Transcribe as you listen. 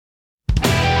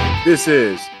This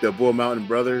is the Bull Mountain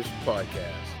Brothers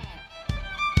podcast.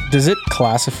 Does it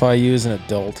classify you as an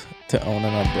adult to own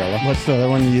an umbrella? What's the other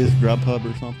one you use? Grubhub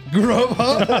or something?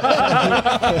 Grubhub?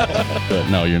 But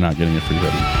no, you're not getting a free hoodie.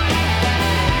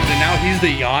 And now he's the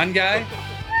yawn guy?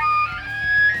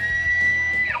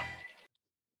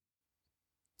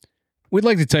 We'd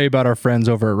like to tell you about our friends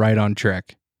over at Right on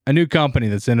Trek, a new company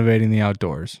that's innovating the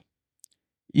outdoors.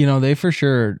 You know, they for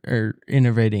sure are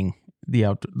innovating the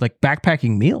like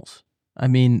backpacking meals. I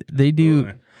mean, they do.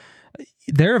 Really?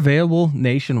 They're available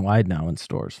nationwide now in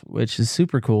stores, which is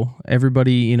super cool.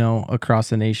 Everybody, you know, across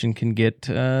the nation can get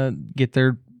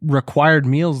their required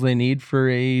meals they need for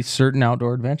a certain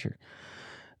outdoor adventure.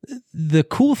 The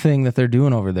cool thing that they're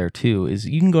doing over there too is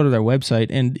you can go to their website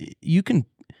and you can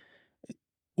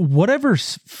whatever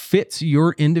fits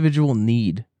your individual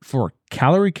need for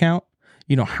calorie count.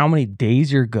 You know how many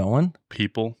days you're going.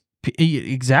 People.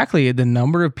 Exactly, the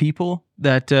number of people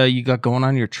that you got going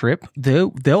on your trip,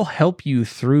 they'll help you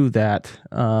through that.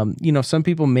 You know, some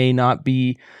people may not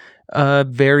be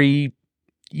very,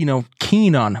 you know,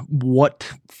 keen on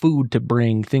what food to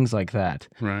bring, things like that.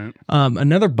 Right.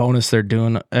 Another bonus they're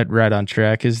doing at Right on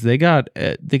Track is they got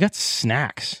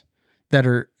snacks that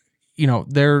are, you know,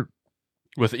 they're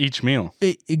With each meal.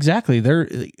 Exactly.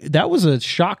 That was a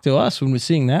shock to us when we're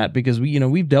seeing that because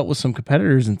we've dealt with some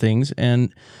competitors and things.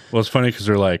 And Well, it's funny because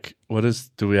they're like,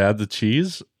 do we add the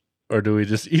cheese or do we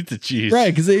just eat the cheese?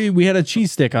 right, because we had a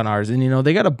cheese stick on ours, and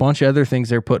they got a bunch of other things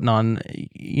they're putting on,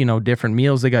 different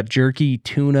meals. They got jerky,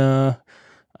 tuna,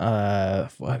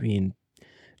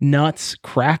 nuts,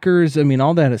 crackers. I mean,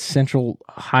 all that essential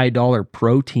high dollar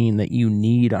protein that you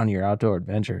need on your outdoor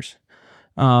adventures.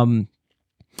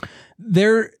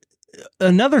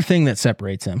 Another thing that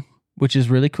separates them, which is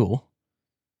really cool,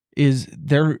 is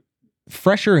their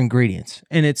fresher ingredients.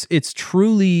 And it's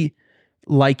truly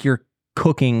like you're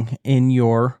cooking in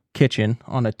your kitchen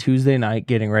on a Tuesday night,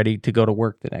 getting ready to go to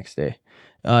work the next day.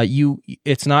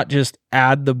 It's not just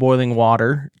add the boiling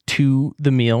water to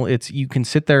the meal. You can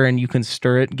sit there and you can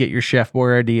stir it, get your Chef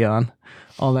Boyardee on,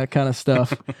 all that kind of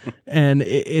stuff. And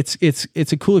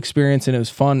it's a cool experience, and it was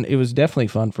fun. It was definitely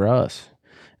fun for us.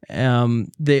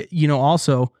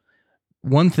 Also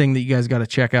one thing that you guys got to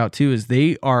check out too is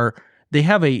they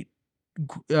have a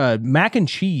mac and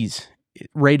cheese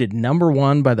rated number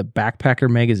 1 by the Backpacker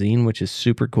magazine, which is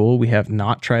super cool. We have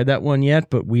not tried that one yet,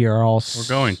 but we're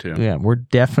going to. Yeah, we're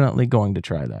definitely going to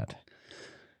try that.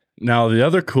 Now, the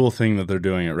other cool thing that they're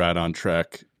doing at Right on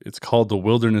Trek, it's called the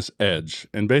Wilderness Edge.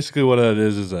 And basically what it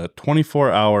is a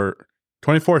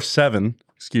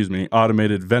 24/7,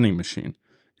 automated vending machine.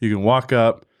 You can walk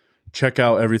up, check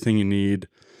out everything you need.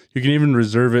 You can even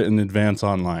reserve it in advance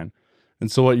online.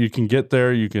 And so what you can get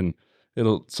there,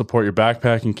 it'll support your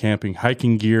backpacking, camping,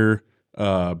 hiking gear,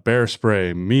 bear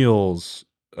spray, meals,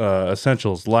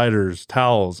 essentials, lighters,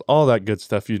 towels, all that good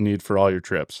stuff you need for all your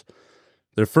trips.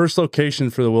 Their first location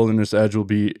for the Wilderness Edge will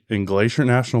be in Glacier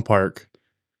National Park,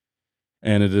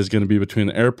 and it is going to be between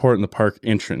the airport and the park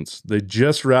entrance. They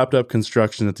just wrapped up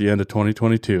construction at the end of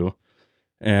 2022.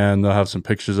 And they'll have some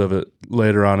pictures of it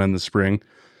later on in the spring.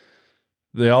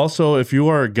 They also, if you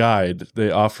are a guide,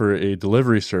 they offer a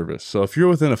delivery service. So if you're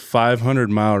within a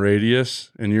 500-mile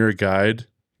radius and you're a guide,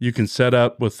 you can set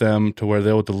up with them to where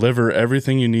they will deliver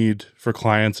everything you need for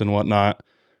clients and whatnot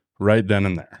right then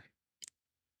and there.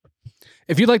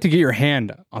 If you'd like to get your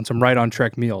hand on some Right on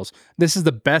Trek meals, this is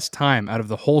the best time out of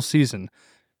the whole season.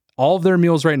 All of their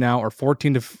meals right now are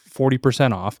 14 to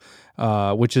 40% off,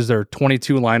 which is their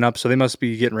 22 lineup. So they must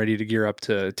be getting ready to gear up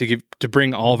to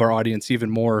bring all of our audience even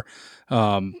more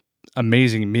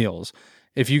amazing meals.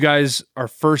 If you guys are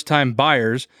first-time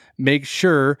buyers, make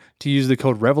sure to use the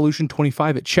code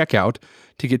REVOLUTION25 at checkout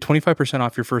to get 25%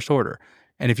 off your first order.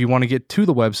 And if you want to get to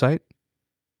the website,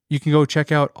 you can go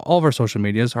check out all of our social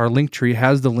medias. Our link tree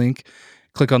has the link.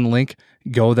 Click on the link,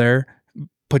 go there,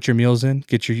 put your meals in,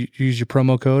 use your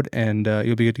promo code, and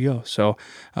you'll be good to go. So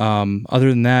other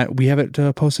than that, we have it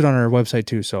posted on our website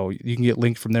too. So you can get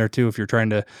linked from there too. If you're trying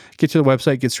to get to the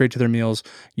website, get straight to their meals,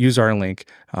 use our link.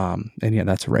 And yeah,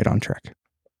 that's Right on Trek.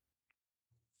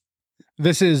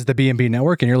 This is the B&B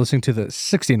Network, and you're listening to the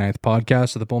 69th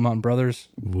podcast of the Bull Mountain Brothers.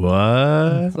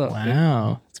 What?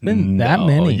 Wow. It's been that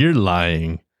many. You're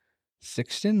lying.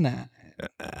 69.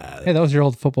 Hey, that was your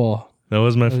old football. That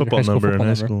was my That was your football high school number in football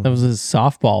high number. school. That was his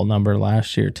softball number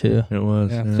last year too. It was.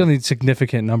 Yeah, Yeah. it's the only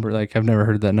significant number. Like, I've never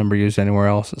heard that number used anywhere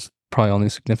else. It's probably only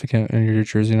significant in your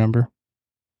jersey number.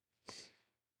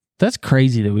 That's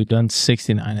crazy that we've done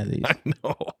 69 of these. I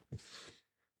know.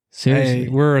 Seriously. Hey,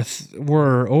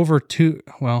 we're over two.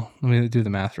 Well, let me do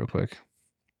the math real quick.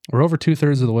 We're over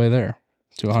 2/3 of the way there.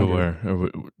 to So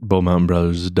 100. Bull Mountain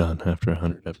Brothers is done after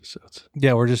 100 episodes.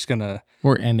 Yeah, we're just gonna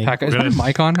We're ending. pack. Is my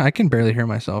mic on? I can barely hear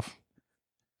myself.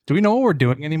 Do we know what we're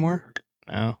doing anymore?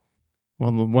 No.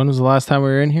 Well, when was the last time we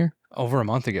were in here? Over a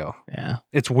month ago. Yeah.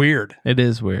 It's weird. It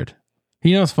is weird.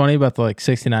 You know what's funny about the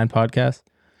 69 podcast?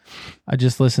 I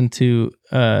just listened to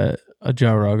a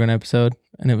Joe Rogan episode,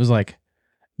 and it was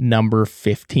number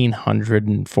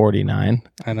 1549.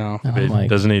 I know. And I'm like,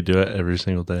 Doesn't he do it every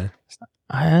single day?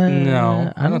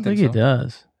 No, I don't think he so.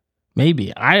 does.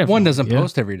 Maybe. One doesn't post.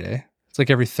 post every day. It's like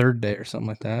every third day or something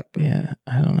like that. But Yeah,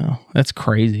 I don't know. That's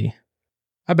crazy.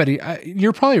 I bet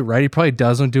you're probably right. He probably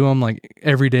doesn't do them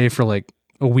every day for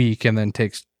a week and then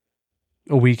takes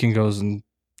a week and goes and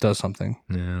does something.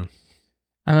 Yeah.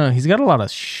 I don't know. He's got a lot of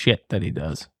shit that he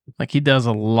does. He does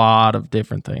a lot of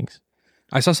different things.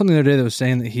 I saw something the other day that was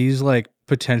saying that he's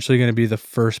potentially going to be the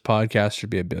first podcaster to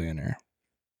be a billionaire.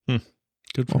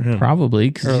 Good for Well, him. probably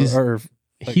because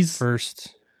He's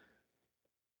first.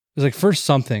 It's first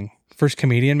something. First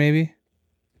comedian, maybe.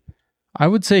 I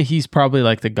would say he's probably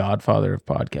the godfather of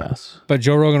podcasts. But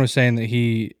Joe Rogan was saying that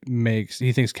he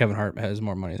thinks Kevin Hart has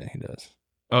more money than he does.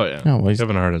 Oh, yeah. No, well,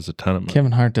 Kevin Hart has a ton of money.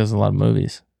 Kevin Hart does a lot of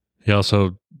movies. He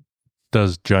also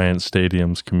does giant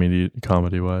stadiums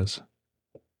comedy-wise.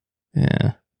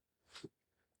 Yeah.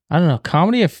 I don't know.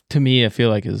 Comedy, to me, I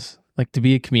feel is to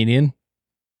be a comedian.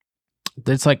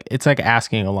 It's like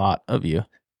asking a lot of you,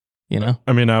 you know?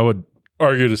 I mean, I would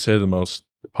argue to say the most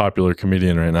popular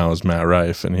comedian right now is Matt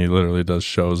Rife, and he literally does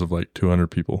shows of 200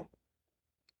 people.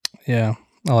 Yeah,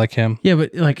 I like him. Yeah,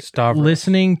 but Stavros.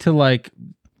 listening to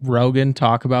Rogan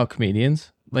talk about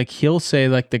comedians, he'll say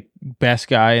the best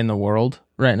guy in the world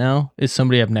right now is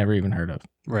somebody I've never even heard of.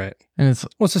 Right. And it's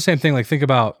Well, it's the same thing. Think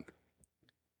about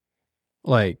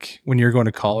when you're going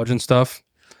to college and stuff.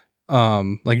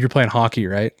 You're playing hockey,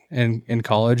 right? And in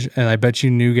college, and I bet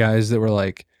you knew guys that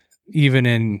were even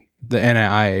in the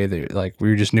NAIA, they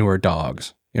we just knew were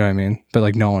dogs. You know what I mean?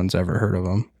 But no one's ever heard of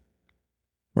them,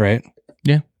 right?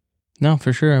 no,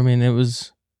 for sure. I mean, it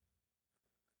was.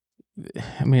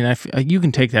 I mean, you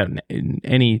can take that in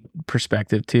any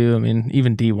perspective too. I mean,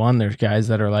 even D1, there's guys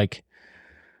that are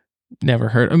never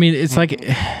heard. I mean, it's I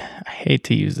hate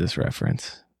to use this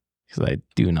reference because I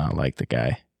do not like the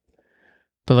guy,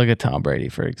 but look at Tom Brady,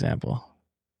 for example.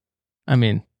 I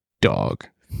mean, Dog.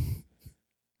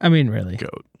 I mean, really.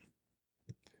 Goat.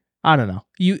 I don't know.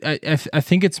 I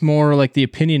think it's more the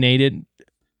opinionated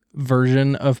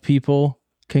version of people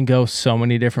can go so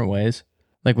many different ways,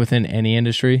 within any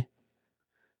industry.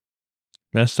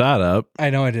 Messed that up. I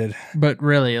know I did. But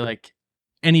really,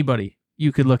 anybody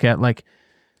you could look at,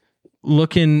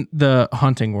 look in the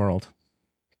hunting world.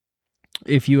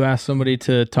 If you ask somebody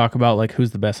to talk about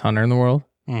who's the best hunter in the world,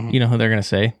 Mhm. you know who they're going to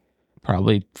say?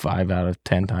 Probably 5 out of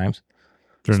 10 times.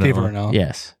 Steve Rinella.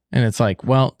 Yes. And it's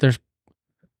well, there's,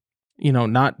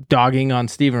 not dogging on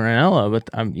Steven Ranella, but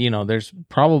there's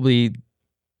probably,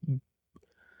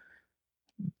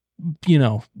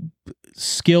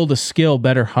 skill to skill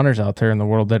better hunters out there in the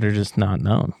world that are just not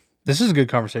known. This is a good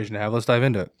conversation to have. Let's dive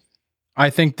into it. I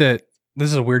think that this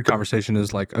is a weird conversation.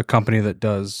 Is a company that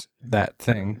does that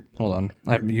thing. Hold on,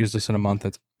 I haven't used this in a month.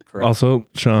 That's correct. Also,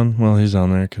 Sean, while he's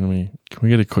on there, can we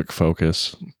get a quick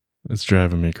focus? It's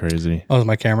driving me crazy. Oh, is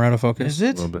my camera out of focus? Is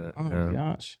it? A little bit. Oh yeah. my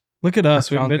gosh. Look at us.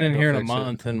 We've Sean's been gonna in go here in a fix it.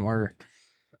 month and we're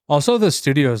Also, the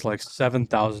studio is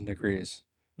 7,000 degrees.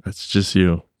 It's just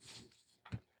you.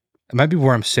 It might be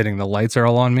where I'm sitting. The lights are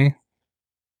all on me.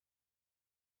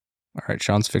 All right,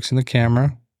 Sean's fixing the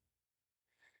camera.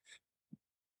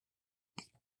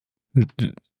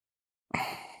 It's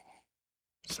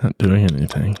not doing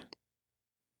anything.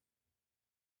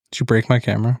 Did you break my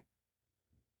camera?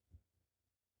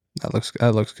 That looks good.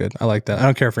 I like that. I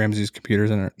don't care if Ramsey's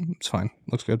computer's in it. It's fine.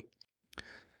 Looks good.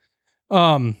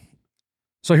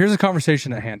 So here's a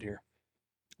conversation at hand here.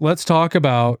 Let's talk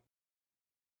about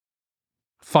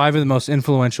 5 of the most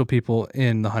influential people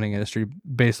in the hunting industry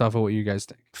based off of what you guys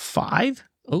think. 5?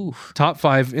 Oh. Top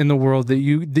 5 in the world that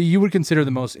you would consider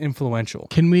the most influential.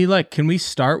 Can we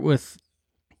start with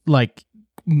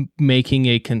making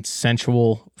a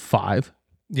consensual 5?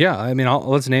 Yeah, I mean,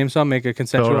 let's name some, make a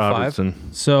consensual Phil 5.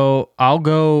 Robertson. So I'll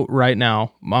go right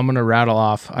now. I'm gonna rattle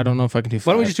off. I don't know if I can do 5.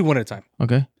 Why don't we just do one at a time?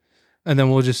 Okay. And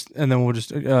then we'll just I'll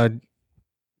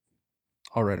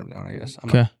write them down, I guess.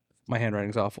 Okay. My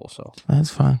handwriting's awful, so That's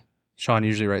fine. Sean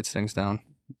usually writes things down.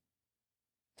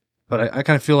 But I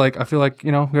kind of feel like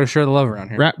we gotta share the love around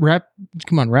here.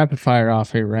 Come on, rapid fire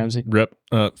off here, Ramsey.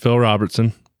 Phil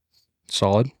Robertson.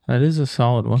 Solid. That is a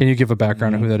solid one. Can you give a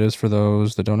background of who that is for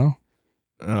those that don't know?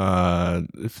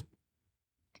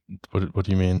 What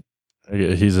do you mean?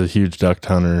 He's a huge duck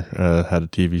hunter. Had a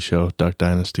TV show, Duck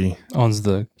Dynasty. Owns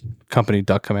the company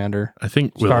Duck Commander. I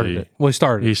think Started it. Well, he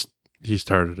started it. He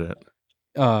started it.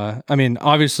 I mean,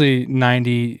 obviously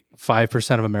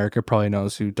 95% of America probably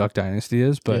knows who Duck Dynasty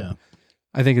is, but Yeah.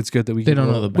 I think it's good that we They don't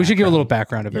know the we should give a little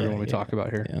background. background of everyone we talk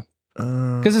about here. Yeah.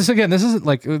 Because this isn't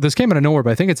like this came out of nowhere,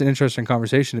 but I think it's an interesting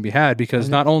conversation to be had because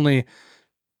not only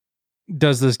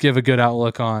does this give a good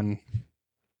outlook on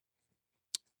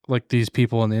like these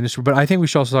people in the industry, but I think we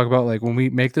should also talk about like when we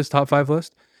make this top 5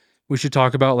 list, we should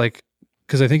talk about like,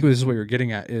 because I think this is what you're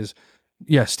getting at is,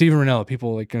 yeah, Steven Rinella,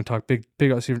 people like going to talk big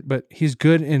about Steven, but he's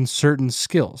good in certain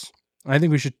skills. I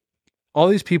think we should, all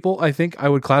these people, I think I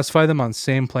would classify them on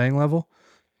same playing level,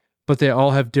 but they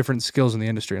all have different skills in the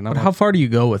industry. And But how far do you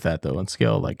go with that though in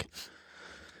skill? Like,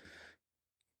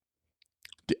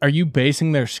 are you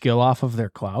basing their skill off of their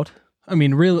clout? I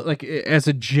mean, really, like as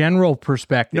a general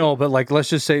perspective. No, but like let's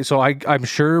just say, so I'm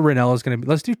sure Rinella is going to be.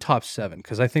 Let's do top 7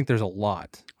 because I think there's a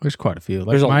lot. There's quite a few. Like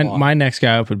There's a lot. my next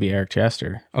guy up would be Eric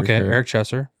Chester. for Okay, sure. Eric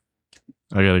Chesser.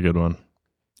 I got a good one.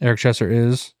 Eric Chesser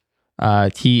is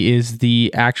He is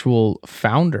the actual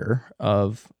founder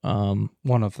of.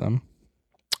 one of them.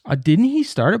 Didn't he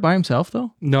start it by himself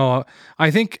though? No,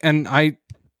 I think, and we're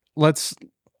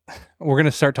going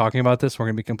to start talking about this. We're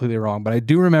going to be completely wrong, but I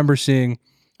do remember seeing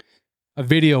a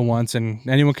video once, and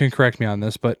anyone can correct me on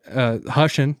this, but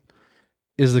Hushin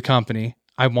is the company.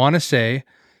 I want to say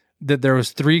that there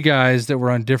was 3 guys that were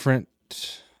on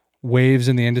different waves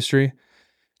in the industry,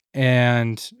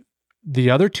 and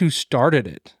the other 2 started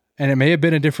it. And it may have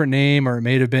been a different name, or it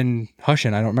may have been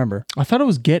Hushin. I don't remember. I thought it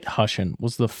was Get Hushin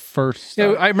was the first.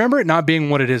 Yeah, I remember it not being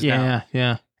what it is now.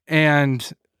 Yeah.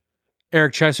 And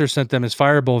Eric Chesser sent them his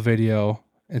Fireball video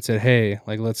and said, "Hey,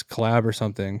 like let's collab or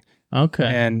something." Okay.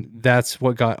 And that's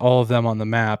what got all of them on the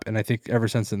map. And I think ever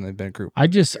since then they've been a group. I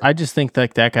just think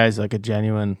like that guy's like a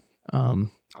genuine.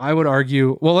 I would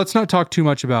argue. Well, let's not talk too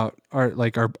much about our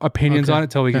opinions Okay. on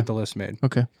it till we Okay. get the list made.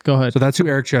 Okay, go ahead. So that's who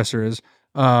Eric Chesser is.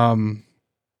 I'm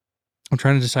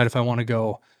trying to decide if I want to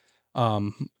go.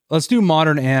 Let's do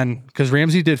modern and because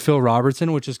Ramsey did Phil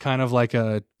Robertson, which is kind of like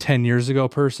a 10 years ago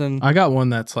person. I got one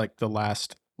that's like the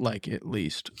last, like at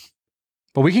least.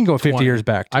 But we can go 50 20. years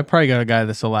back. I probably got a guy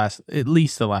that's at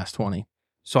least the last 20.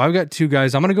 So I've got 2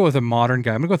 guys. I'm going to go with a modern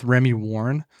guy. I'm going to go with Remy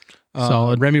Warren.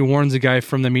 Solid. Remy Warren's a guy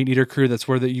from the Meat Eater crew. That's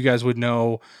where that you guys would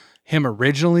know him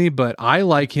originally, but I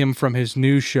like him from his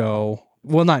new show.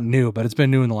 Well, not new, but it's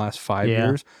been new in the last 5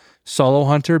 years. Solo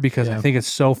Hunter, because I think it's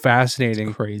so fascinating.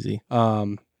 It's crazy.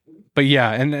 But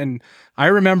yeah, and I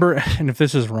remember, and if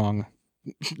this is wrong,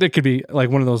 it could be like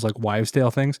one of those like wives'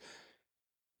 tale things.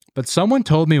 But someone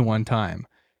told me one time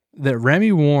that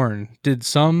Remy Warren did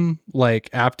some like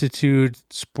aptitude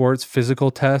sports physical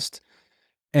test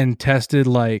and tested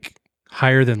like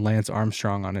higher than Lance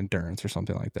Armstrong on endurance or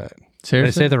something like that.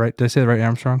 Seriously? Did I say the right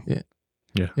Armstrong? Yeah.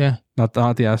 Not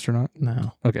the astronaut?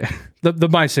 No. Okay. The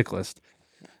bicyclist.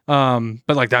 But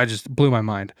like that just blew my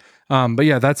mind. But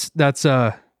yeah, that's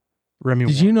Remy.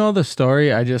 Did you know the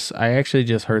story? I actually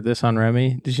just heard this on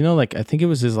Remy. Did you know, like, I think it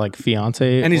was his like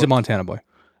fiance, And he's a Montana boy.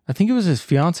 I think it was his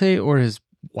fiance or his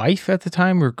wife at the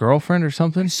time, or girlfriend or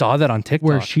something, I saw that on TikTok.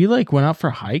 where she like went out for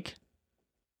a hike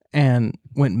and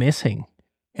went missing.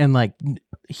 And like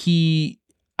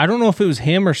I don't know if it was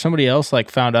him or somebody else like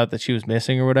found out that she was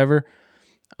missing or whatever.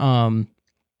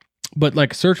 But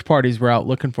like search parties were out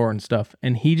looking for her and stuff.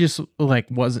 And he just like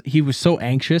he was so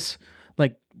anxious,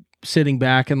 like sitting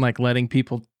back and like letting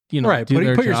people, you know, right. do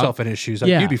their Put job. yourself in his shoes.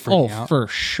 Like, you'd be freaking out. For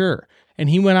sure. And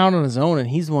he went out on his own, and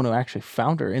he's the one who actually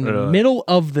found her in the middle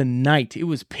of the night. It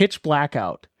was pitch black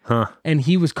out. Huh. And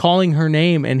he was calling her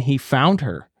name, and he found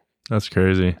her. That's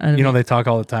crazy. And You know, they talk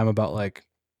all the time about like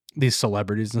these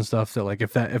celebrities and stuff that like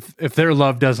if their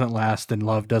love doesn't last, then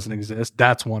love doesn't exist.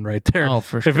 That's one right there. Oh,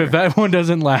 for sure. If that one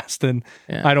doesn't last, then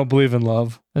Yeah. I don't believe in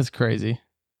love. That's crazy.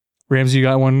 Ramsey, you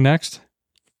got one next?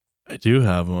 I do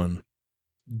have one.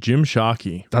 Jim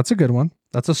Shockey. That's a good one.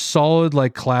 That's a solid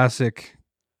like classic.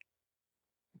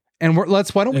 And why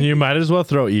don't And we? you might as well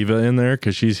throw Eva in there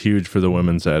because she's huge for the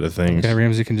women's side of things. Okay,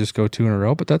 Ramsey can just go 2 in a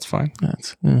row, but that's fine.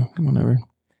 That's whatever.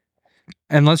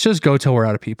 And let's just go till we're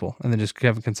out of people, and then just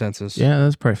have a consensus. Yeah,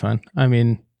 that's pretty fun. I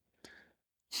mean,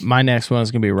 my next one is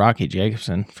gonna be Rocky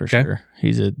Jacobson for Okay. sure.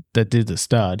 That dude's a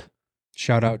stud.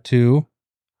 Shout out to.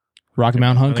 Rocky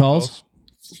Mountain Hunt Calls.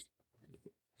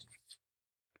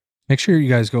 Make sure you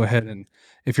guys go ahead and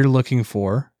if you're looking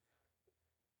for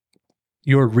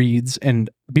your reeds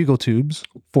and bugle tubes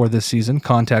for this season,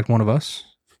 contact one of us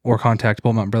or contact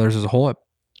Bull Mountain Brothers as a whole at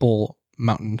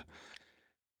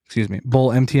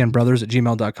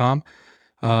bullmtnbrothers@gmail.com.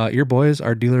 your boys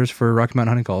are dealers for Rocky Mountain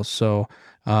Hunting Calls. So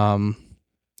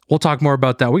we'll talk more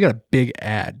about that. We got a big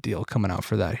ad deal coming out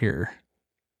for that here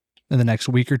in the next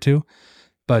week or two.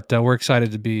 But we're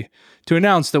excited to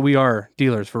announce that we are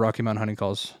dealers for Rocky Mountain Hunting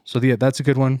Calls. So that's a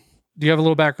good one. Do you have a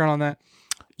little background on that?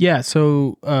 Yeah.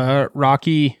 So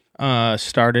Rocky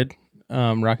started.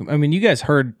 Rocky. I mean, you guys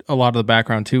heard a lot of the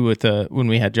background too with when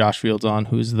we had Josh Fields on,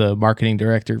 who's the marketing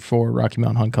director for Rocky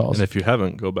Mountain Hunt Calls. And if you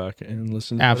haven't, go back and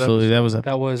listen to Absolutely. That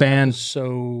was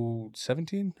so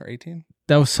 17 or 18.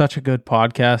 That was such a good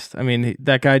podcast. I mean,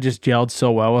 that guy just gelled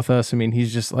so well with us. I mean,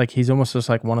 he's just like, he's almost just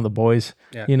like one of the boys,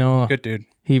 you know, good dude.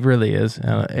 He really is.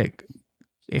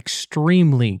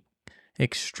 Extremely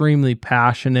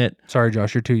passionate. Sorry,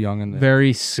 Josh, you're too young and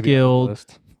very skilled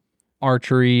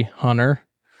archery hunter.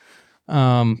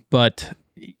 But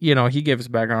you know, he gave us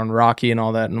background on Rocky and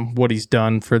all that and what he's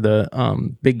done for the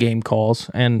big game calls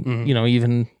and you know,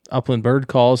 even upland bird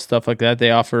calls, stuff like that.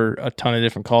 They offer a ton of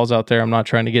different calls out there. I'm not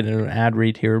trying to get into an ad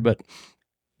read here, but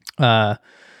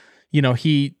you know,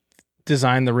 he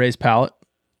designed the raised pallet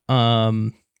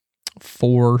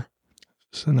for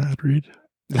it's an ad read.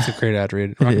 It's a great ad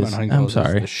read. It is. I'm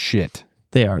sorry. The shit.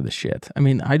 They are the shit. I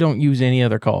mean, I don't use any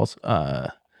other calls.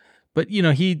 But you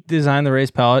know, he designed the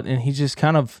raised pallet and he just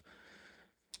kind of,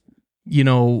 you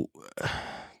know,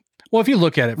 well, if you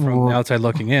look at it from the outside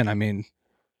looking in, I mean,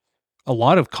 a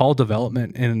lot of call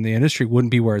development in the industry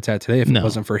wouldn't be where it's at today if it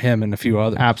wasn't for him and a few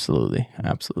others. Absolutely.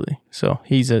 So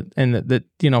he's and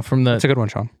you know, from that's a good one,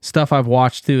 Sean. Stuff I've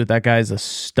watched too, that guy's a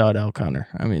stud elk hunter.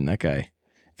 I mean, that guy,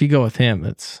 if you go with him,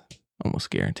 it's almost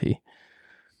guarantee.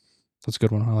 That's a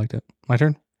good one. I liked it. My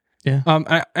turn. Yeah.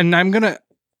 I'm gonna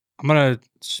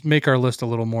make our list a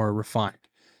little more refined.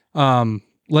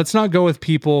 Let's not go with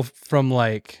people from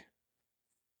like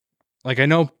I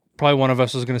know probably one of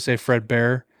us is gonna say Fred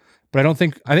Bear. But I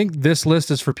think this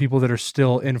list is for people that are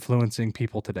still influencing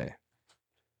people today.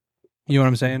 You know what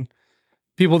I'm saying?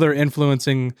 People that are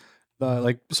influencing,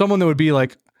 like someone that would be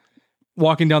like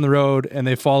walking down the road and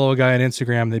they follow a guy on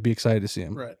Instagram, they'd be excited to see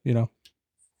him. Right. You know,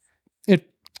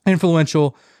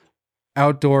 influential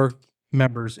outdoor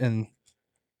members, and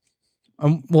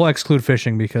we'll exclude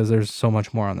fishing because there's so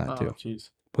much more on that too. Geez.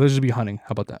 But there's just be hunting. How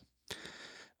about that?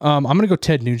 I'm gonna go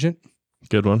Ted Nugent.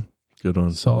 Good one.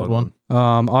 Solid one.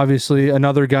 Obviously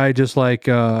another guy just like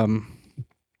Jim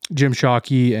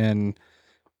Shockey, and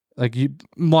like a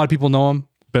lot of people know him.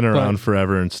 Been around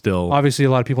forever and still. Obviously,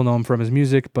 a lot of people know him from his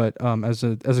music, but as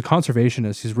a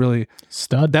conservationist, he's really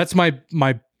stud. That's my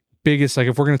biggest, like,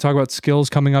 if we're going to talk about skills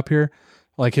coming up here,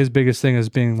 like his biggest thing is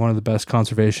being one of the best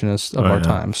conservationists of our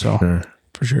time. So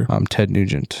for sure. Ted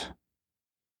Nugent.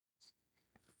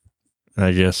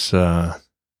 I guess I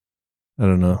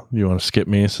don't know. You want to skip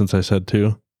me since I said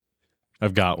two?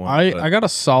 I've got one. I got a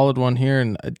solid one here,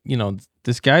 and you know,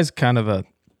 this guy's kind of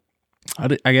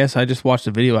I guess I just watched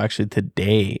a video actually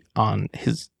today on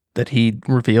that he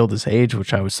revealed his age,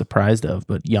 which I was surprised of.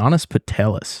 But Giannis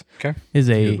Patelis is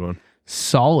a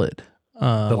solid.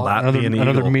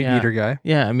 Another meat eater guy.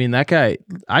 Yeah, I mean, that guy,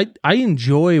 I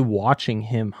enjoy watching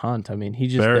him hunt. I mean, he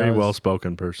just very well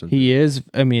spoken person. He is.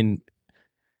 I mean,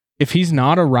 if he's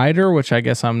not a writer, which I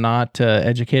guess I'm not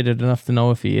educated enough to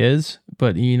know if he is,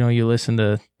 but you know, you listen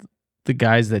to the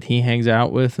guys that he hangs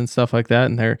out with and stuff like that,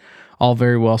 and they're all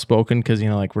very well spoken because, you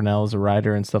know, like Rennell is a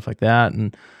writer and stuff like that.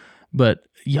 But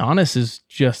Giannis is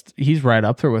he's right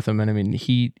up there with him. And I mean,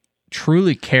 he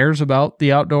truly cares about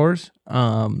the outdoors.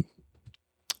 I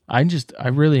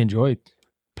really enjoy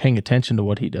paying attention to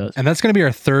what he does. And that's going to be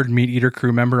our third meat eater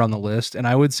crew member on the list. And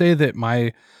I would say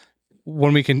that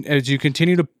as you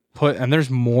continue to put, and there's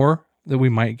more that we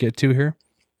might get to here.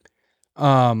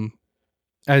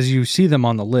 As you see them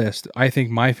on the list, I think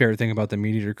my favorite thing about the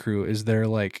meat eater crew is their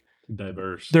like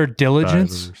diverse, their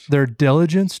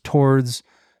diligence towards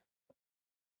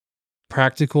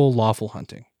practical, lawful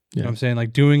hunting. You know what I'm saying?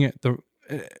 Like doing it the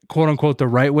quote unquote the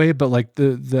right way, but like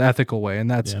the ethical way. And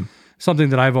that's something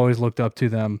that I've always looked up to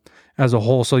them as a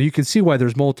whole. So you can see why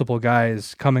there's multiple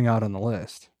guys coming out on the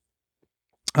list.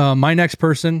 My next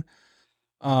person,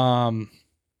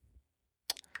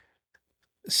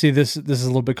 see, this is a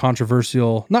little bit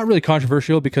controversial. Not really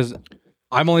controversial because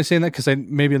I'm only saying that because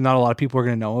maybe not a lot of people are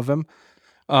going to know of him.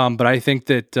 But I think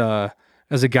that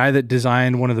as a guy that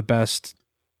designed one of the best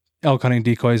elk hunting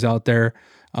decoys out there,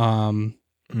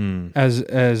 as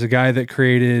a guy that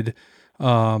created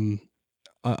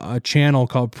a channel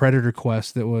called Predator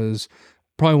Quest that was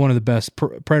probably one of the best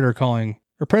predator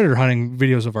hunting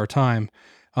videos of our time,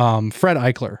 Fred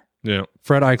Eichler. Yeah.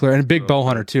 Fred Eichler, and a big bow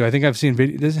hunter too. I think I've seen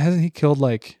videos. Hasn't he killed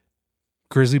like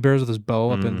grizzly bears with his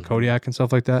bow up in Kodiak and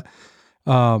stuff like that?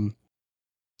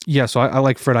 Yeah, so I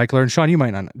like Fred Eichler. And Sean, you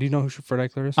might not know. Do you know who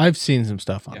Fred Eichler is? I've seen some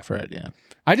stuff on Fred. Yeah.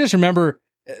 I just remember,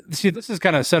 see, this is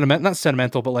kind of not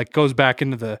sentimental, but like goes back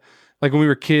into the, like when we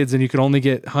were kids and you could only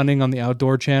get hunting on the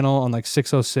outdoor channel on like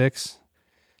 606.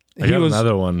 I got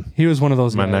another one. He was one of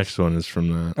those My guys. next one is from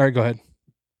that. All right, go ahead.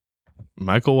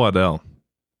 Michael Waddell.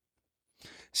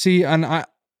 See, and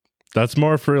That's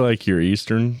more for like your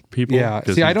Eastern people. Yeah.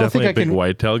 'cause See, I he's don't think definitely I a big can-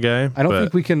 whitetail guy. I don't but-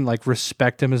 think we can like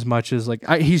respect him as much as like,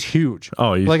 he's huge.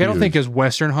 Oh, he's Like, I don't huge. think as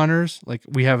Western hunters, like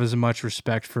we have as much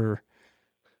respect for,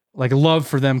 like love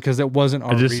for them because it wasn't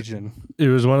our region. It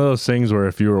was one of those things where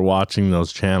if you were watching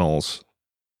those channels,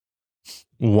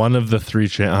 one of the three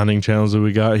hunting channels that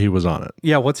we got, he was on it.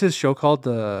 Yeah. What's his show called?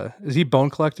 Is he Bone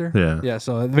Collector? Yeah. Yeah.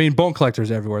 So, I mean, bone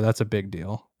collectors everywhere. That's a big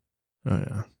deal. Oh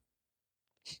yeah.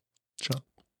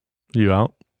 You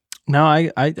out? No,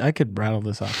 I could rattle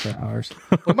this off for hours.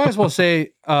 We might as well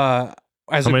say, we're How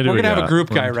many do going we to have a got? group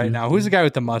guy 1, right 2, now. Who's the guy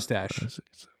with the mustache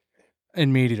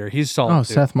and Meat Eater? He's solid. Oh,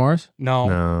 too. Seth Morris.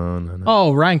 No. No.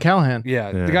 Oh, Ryan Callahan.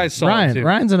 Yeah, Yeah. the guy's solid too.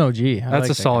 Ryan's an OG. I That's like a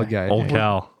that solid guy. Old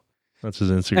Cal. That's his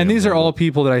Instagram. And these are handle. all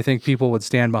people that I think people would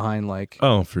stand behind. Like,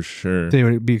 Oh, for sure. they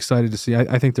would be excited to see.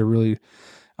 I think they're really.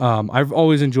 I've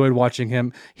always enjoyed watching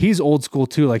him. He's old school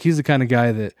too. Like, he's the kind of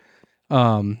guy that,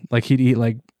 like he'd eat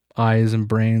like eyes and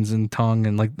brains and tongue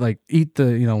and like eat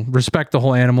the, respect the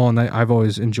whole animal. And I've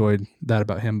always enjoyed that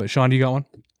about him. But Sean, do you got one?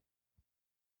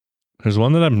 There's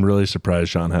one that I'm really surprised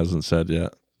Sean hasn't said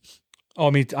yet. Oh,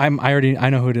 I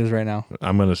know who it is right now.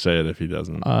 I'm gonna say it if he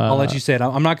doesn't. I'll let you say it.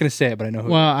 I'm not going to say it, but I know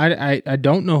who. Well, I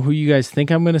don't know who you guys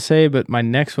think I'm going to say, but my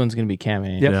next one's going to be Cam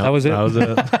Hanes. Yep, Yeah, that was it.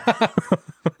 That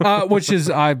was it. Which is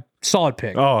a solid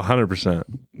pick. Oh, 100%.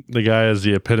 The guy is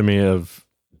the epitome of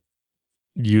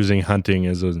using hunting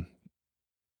as a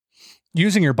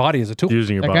Using your body as a tool.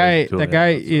 using your That body. guy- as a tool. that Yeah,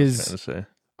 guy that's what I was is- trying to say.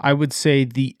 I would say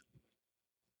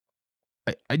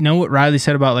I know what Riley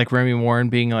said about like Remy Warren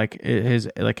being like his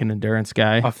like an endurance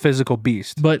guy. A physical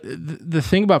beast. But the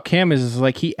thing about Cam is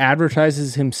like he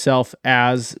advertises himself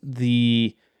as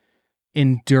the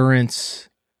endurance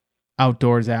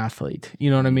outdoors athlete. You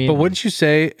know what I mean? But wouldn't you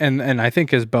say, and I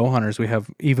think as bow hunters, we have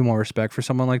even more respect for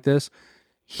someone like this.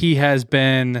 He has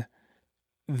been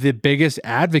the biggest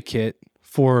advocate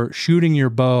for shooting your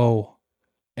bow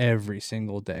every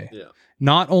single day. Yeah.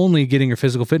 Not only getting your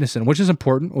physical fitness in, which is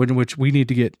important, which we need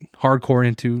to get hardcore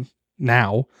into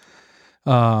now.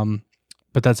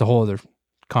 But that's a whole other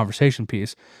conversation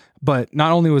piece. But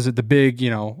not only was it the big,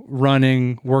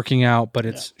 running, working out, but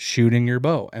it's shooting your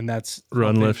bow. And that's Run,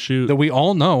 something lift, shoot. that we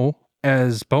all know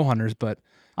as bow hunters. But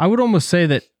I would almost say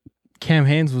that Cam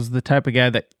Hanes was the type of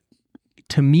guy that,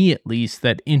 to me at least,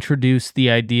 that introduced the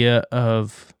idea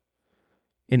of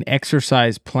an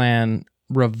exercise plan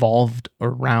revolved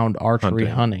around archery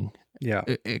hunting. yeah,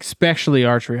 Especially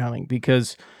archery hunting,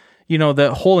 because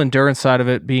the whole endurance side of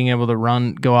it, being able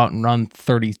to go out and run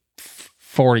 30,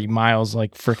 40 miles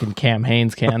like freaking Cam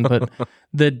Hanes can, but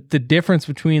the difference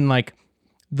between like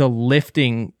the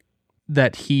lifting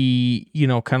that he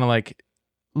kind of like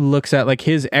looks at, like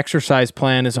his exercise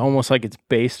plan is almost like it's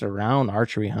based around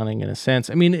archery hunting in a sense.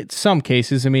 I mean, it's some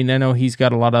cases. I mean, I know he's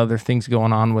got a lot of other things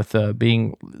going on with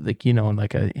being like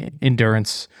like a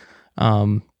endurance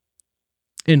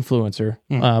influencer,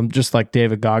 just like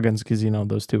David Goggins, because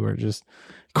those two are just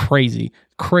crazy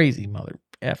mother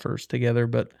effers together.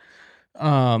 But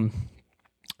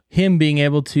him being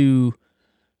able to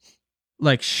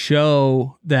like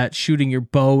show that shooting your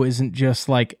bow isn't just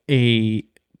like a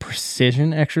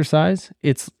precision exercise,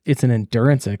 it's an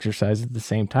endurance exercise at the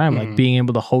same time. Like being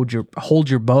able to hold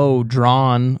your bow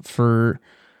drawn for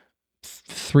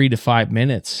 3 to 5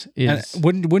 minutes is. and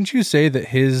wouldn't you say that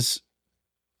his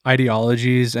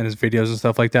ideologies and his videos and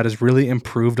stuff like that has really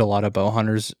improved a lot of bow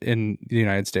hunters in the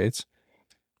United States?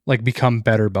 Like become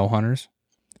better bow hunters?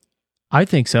 I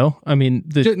think so. I mean,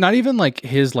 Not even like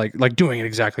his like doing it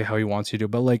exactly how he wants you to,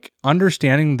 but like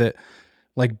understanding that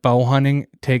like bow hunting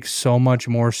takes so much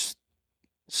more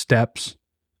steps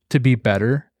to be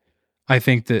better. I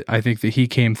think that he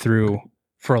came through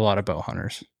for a lot of bow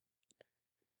hunters.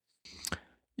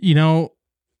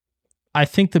 I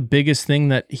think the biggest thing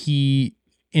that he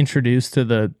introduced to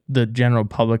the general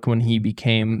public when he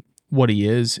became what he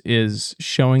is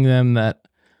showing them that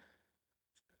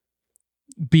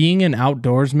being an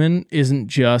outdoorsman isn't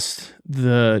just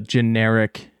the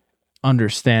generic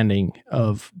understanding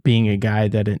of being a guy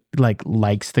that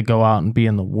likes to go out and be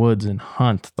in the woods and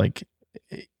hunt. Like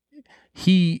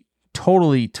he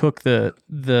totally took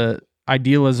the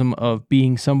idealism of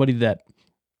being somebody that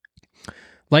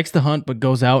likes to hunt, but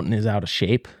goes out and is out of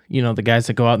shape. You know, the guys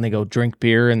that go out and they go drink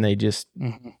beer and they just,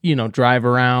 you know, drive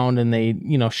around and they,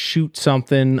 you know, shoot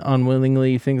something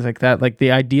unwillingly, things like that. Like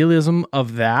the idealism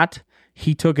of that,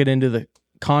 he took it into the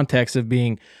context of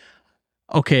being,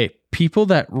 okay, people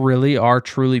that really are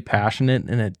truly passionate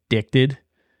and addicted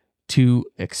to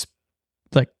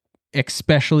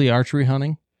especially archery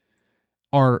hunting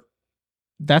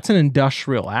that's an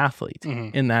industrial athlete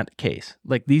in that case.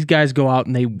 Like these guys go out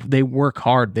and they work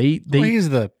hard. He's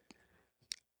the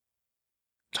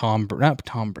not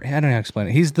Tom Brady. I don't know how to explain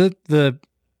it. He's the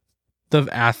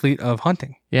athlete of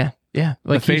hunting. Yeah. Like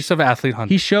the face of athlete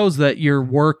hunting. He shows that your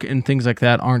work and things like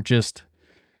that aren't just,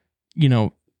 you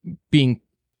know, being,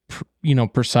 you know,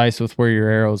 precise with where your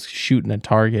arrow's shooting a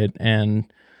target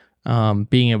and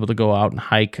being able to go out and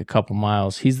hike a couple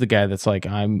miles. He's the guy that's like,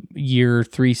 I'm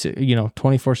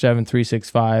 24/7,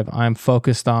 365. I'm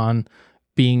focused on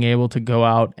being able to go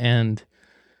out and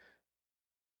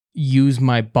use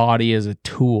my body as a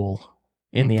tool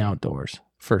in the outdoors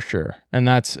for sure. And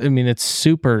that's, I mean, it's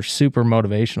super, super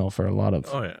motivational for a lot of,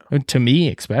 to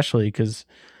me, especially because,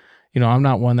 you know, I'm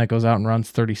not one that goes out and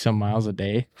runs 30 some miles a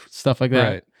day, stuff like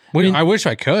that. Right. I wish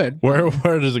I could.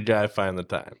 Where does a guy find the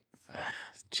time?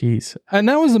 Jeez. And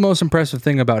that was the most impressive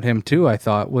thing about him too, I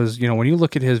thought, was, you know, when you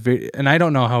look at his video, and I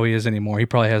don't know how he is anymore. He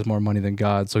probably has more money than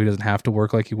God, so he doesn't have to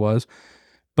work like he was.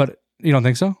 But you don't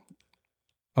think so?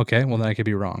 Okay, well then I could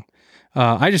be wrong.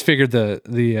 I just figured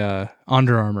the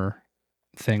Under Armour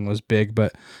thing was big,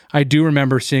 but I do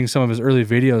remember seeing some of his early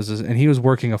videos, and he was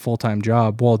working a full-time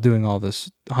job while doing all this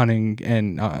hunting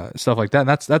and stuff like that. And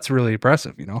that's really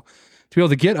impressive, you know, to be able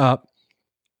to get up,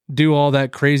 do all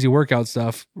that crazy workout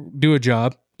stuff, do a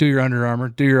job, do your Under Armour,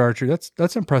 do your archery.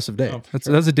 That's an impressive day.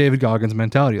 That's a David Goggins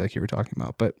mentality, like you were talking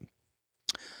about. But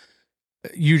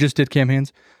you just did Cam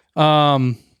Hanes.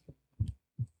 I'm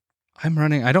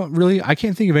running. I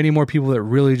can't think of any more people that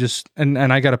really just, and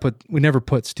we never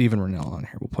put Steven Rennell on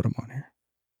here. We'll put him on here.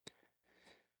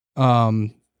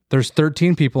 There's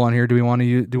 13 people on here. Do we want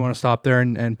to stop there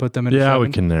and put them in? Yeah, 7?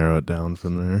 we can narrow it down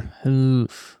from there.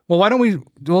 Oof. Well, why don't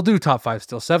we'll do top 5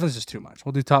 still. 7 is just too much.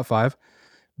 We'll do top 5.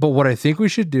 But what I think we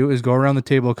should do is go around the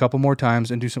table a couple more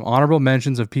times and do some honorable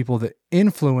mentions of people that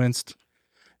influenced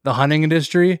the hunting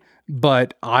industry,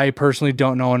 but I personally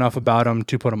don't know enough about them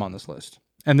to put them on this list.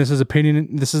 And this is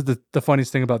opinion. This is the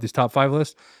funniest thing about these top 5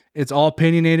 lists. It's all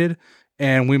opinionated,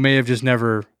 and we may have just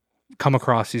never come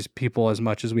across these people as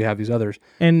much as we have these others.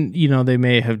 And, you know, they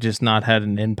may have just not had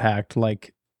an impact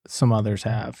like some others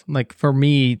have. Like for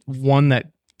me, one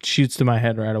that shoots to my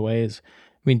head right away is,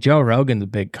 I mean, Joe Rogan's a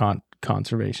big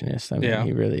conservationist. I mean,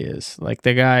 He really is. Like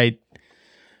the guy,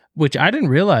 which I didn't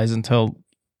realize until,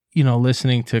 you know,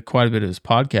 listening to quite a bit of his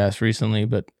podcast recently,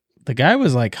 but the guy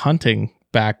was like hunting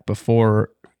back before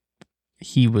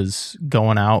he was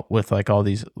going out with like all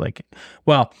these, like,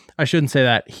 well, I shouldn't say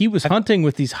that. He was hunting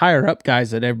with these higher up guys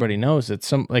that everybody knows that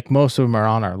some, like most of them are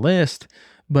on our list,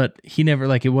 but he never,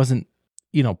 like, it wasn't,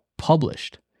 you know,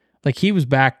 published. Like he was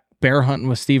back bear hunting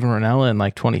with Steven Rennell in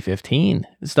like 2015,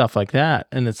 stuff like that.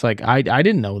 And it's like, I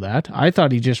didn't know that. I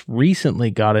thought he just recently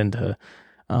got into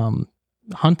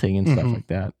hunting and stuff like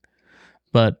that.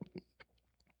 But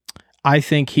I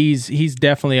think he's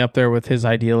definitely up there with his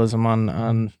idealism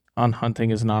on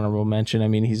hunting as an honorable mention. I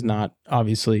mean, he's not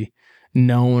obviously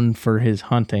known for his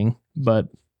hunting, but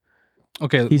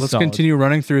okay, let's solid. Continue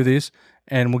running through these,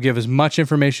 and we'll give as much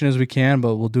information as we can,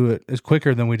 but we'll do it as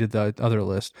quicker than we did the other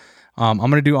list. I'm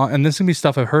going to do, and this is going to be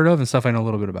stuff I've heard of and stuff I know a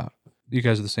little bit about. You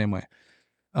guys are the same way.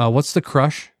 What's the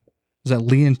Crush? Is that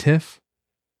Lee and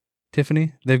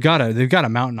Tiffany? They've got a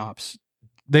mountain ops.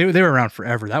 They were around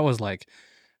forever. That was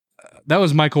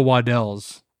Michael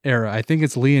Waddell's era. I think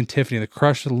it's Lee and Tiffany, the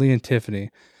Crush of Lee and Tiffany.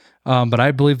 But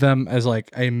I believe them as like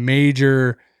a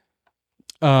major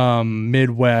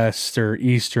Midwest or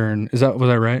Eastern. Was that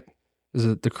right? Is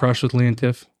it the Crush with Lee and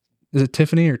Tiff? Is it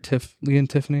Tiffany or Lee and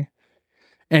Tiffany?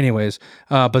 Anyways,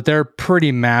 but they're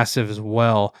pretty massive as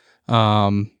well.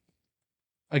 Again,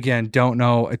 don't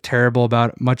know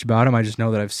much about them. I just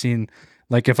know that I've seen,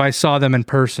 like, if I saw them in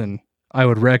person, I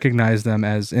would recognize them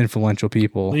as influential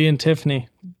people. Lee and Tiffany,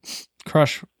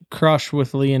 Crush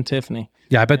with Lee and Tiffany.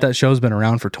 Yeah, I bet that show's been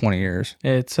around for 20 years.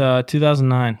 It's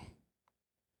 2009.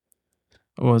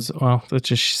 It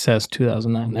just says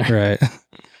 2009 there. Right.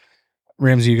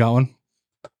 Ramsey, you got one?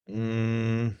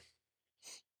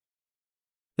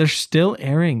 They're still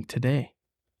airing today.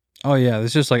 Oh yeah,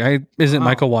 it's just like isn't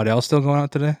Michael Waddell still going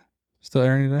out today? Still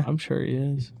airing today? I'm sure he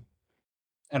is.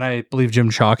 And I believe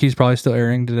Jim Chalky's probably still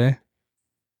airing today.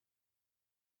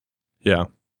 Yeah.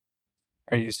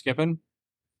 Are you skipping?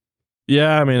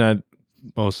 Yeah, I mean,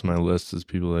 most of my list is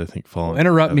people that I think fall.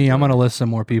 Interrupt me. I'm going to list some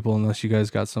more people unless you guys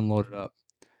got some loaded up.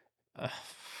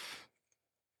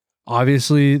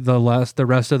 Obviously, the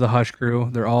rest of the Hush crew,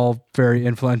 they're all very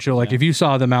influential. Like if you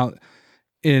saw them out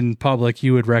in public,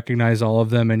 you would recognize all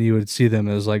of them and you would see them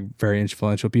as like very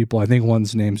influential people. I think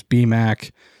one's name's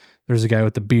B-Mac. There's a guy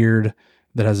with the beard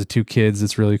that has the 2 kids.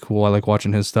 It's really cool. I like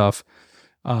watching his stuff.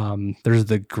 There's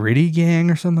the Gritty Gang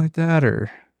or something like that,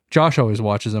 or Josh always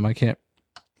watches them. I can't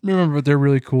remember, but they're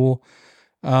really cool.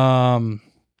 The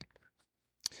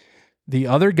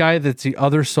other guy that's the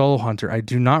other solo hunter, I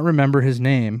do not remember his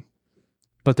name,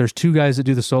 but there's 2 guys that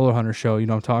do the solo hunter show. You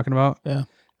know what I'm talking about? Yeah.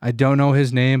 I don't know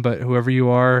his name, but whoever you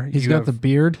are, He's got the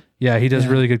beard. Yeah, he does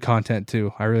really good content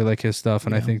too. I really like his stuff,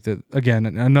 and I think that again,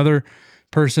 another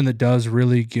person that does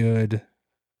really good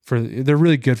they're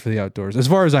really good for the outdoors, as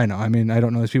far as I know. I mean, I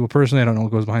don't know these people personally. I don't know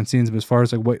what goes behind the scenes, but as far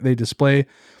as like what they display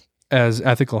as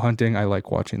ethical hunting, I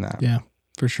like watching that. Yeah,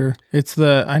 for sure. It's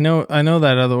I know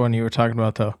that other one you were talking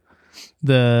about though.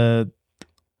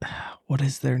 What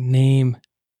is their name?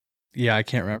 Yeah, I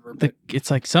can't remember.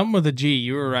 It's like something with a G.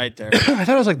 You were right there. I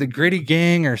thought it was like the Gritty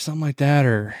Gang or something like that,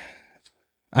 or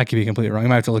I could be completely wrong. You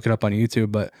might have to look it up on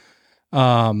YouTube, but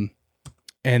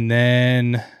and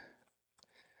then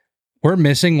we're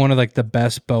missing one of like the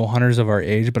best bow hunters of our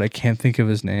age, but I can't think of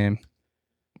his name.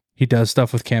 He does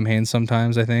stuff with Cam Hanes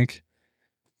sometimes, I think.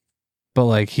 But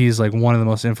like he's like one of the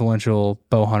most influential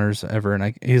bow hunters ever,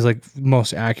 and he's like the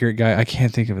most accurate guy. I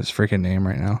can't think of his freaking name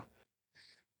right now.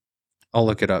 I'll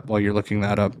look it up while you're looking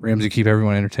that up. Ramsey, keep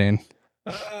everyone entertained.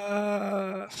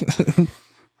 I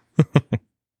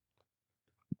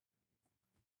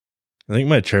think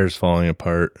my chair's falling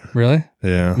apart. Really?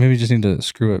 Yeah. Maybe you just need to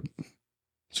screw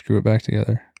it back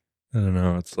together. I don't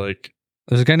know. It's like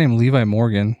There's a guy named Levi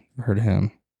Morgan. I've heard of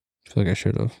him. I feel like I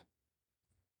should have.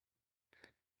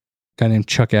 Guy named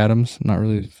Chuck Adams. Not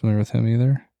really familiar with him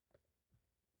either.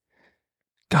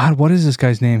 God, what is this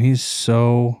guy's name? He's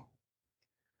so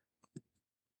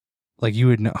like you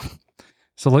would know.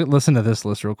 So listen to this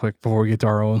list real quick before we get to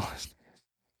our own list.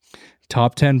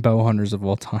 Top 10 bow hunters of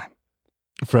all time.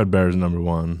 Fred Bear's number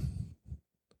 1.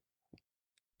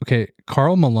 Okay,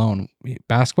 Karl Malone,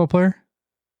 basketball player,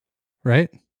 right?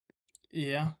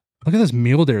 Yeah. Look at this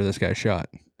mule deer this guy shot.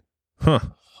 Huh.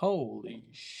 Holy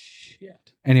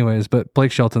shit. Anyways, but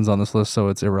Blake Shelton's on this list, so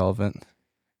it's irrelevant.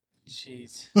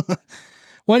 Jeez.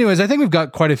 Well, anyways, I think we've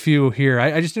got quite a few here.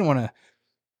 I just didn't want to.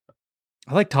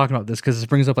 I like talking about this because this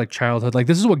brings up like childhood. Like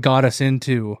this is what got us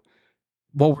into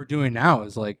what we're doing now.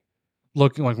 Is like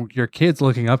looking like your kids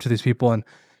looking up to these people, and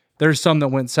there's some that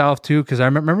went south too. Because I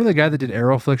remember the guy that did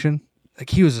arrow affliction. Like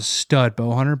he was a stud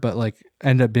bow hunter, but like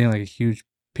ended up being like a huge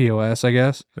POS, I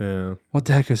guess. Yeah. What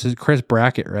the heck is this? Chris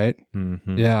Brackett, right?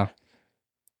 Mm-hmm. Yeah.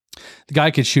 The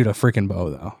guy could shoot a freaking bow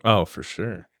though. Oh, for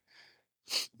sure.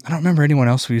 I don't remember anyone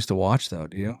else we used to watch though.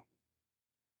 Do you?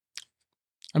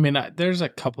 I mean, there's a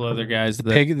couple other guys that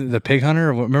The pig hunter.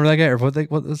 Remember that guy? Or what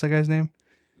was that guy's name?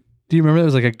 Do you remember? It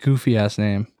was like a goofy ass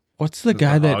name. What's the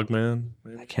guy that Hogman?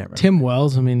 I can't remember. Tim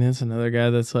Wells? I mean, that's another guy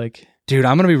that's like Dude,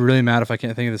 I'm gonna be really mad if I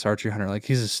can't think of this archery hunter. Like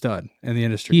he's a stud in the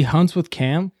industry. he hunts with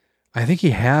Cam. I think he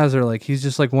has, or like he's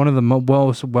just like one of the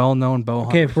most well-known bow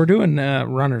Okay, hunters. if we're doing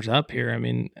runners up here, I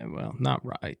mean, well, not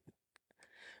right.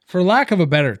 For lack of a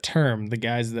better term, the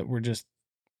guys that we're just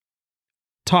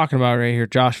talking about right here,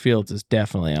 Josh Fields is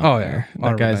definitely on there.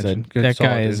 That guy's that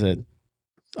guy is an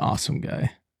awesome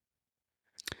guy.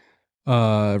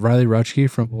 Riley Rutschke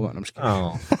from what? I'm just kidding.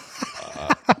 Oh.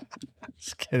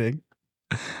 Just kidding.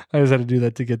 I just had to do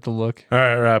that to get the look. All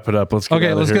right, wrap it up. Let's get Okay,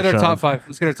 out of let's here, get our Sean. top 5.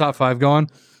 Let's get our top 5 going.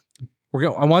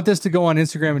 I want this to go on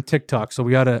Instagram and TikTok. So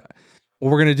what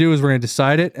we're gonna do is we're gonna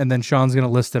decide it, and then Sean's gonna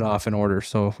list it off in order.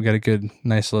 So we got a good,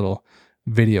 nice little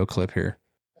video clip here.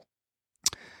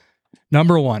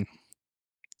 Number 1.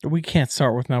 We can't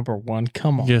start with number 1.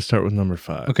 Come on. You gotta start with number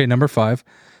 5. Okay, number 5.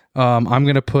 I'm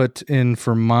gonna put in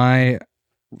for my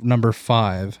number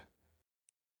 5.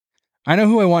 I know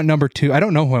who I want number 2. I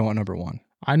don't know who I want number 1.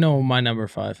 I know my number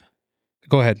 5.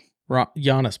 Go ahead.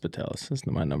 Giannis Patelis is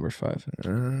my number 5.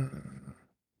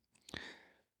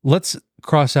 Let's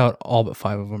cross out all but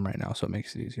 5 of them right now, so it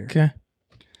makes it easier. Okay.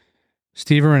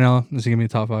 Steven Ranella, is he gonna be a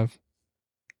top 5?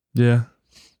 Yeah.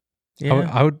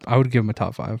 Yeah. I would give him a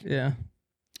top 5. Yeah.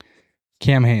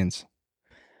 Cam Hanes.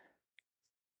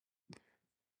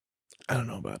 I don't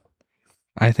know about.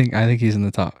 I think he's in the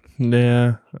top.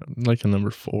 Yeah, like a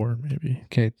number 4 maybe.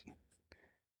 Okay.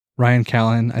 Ryan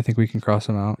Callahan, I think we can cross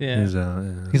him out. Yeah.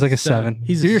 He's like a Stud. 7.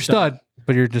 He's a You're stud. stud,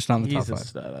 but you're just not in the He's top a 5.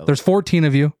 stud. There's 14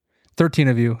 of you, 13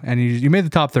 of you, and you made the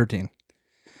top 13.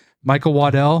 Michael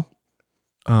Waddell.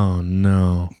 Oh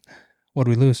no. What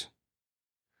did we lose?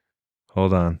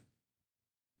 Hold on.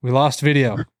 We lost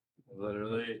video.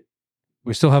 Literally.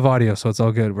 We still have audio, so it's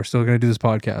all good. We're still going to do this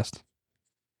podcast.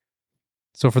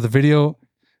 So for the video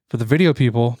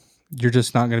people, you're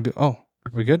just not going to be. Oh,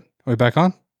 are we good? Are we back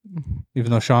on?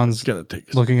 Even though Sean's It's gonna take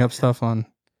us. looking up stuff on.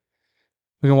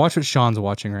 We can watch what Sean's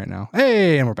watching right now.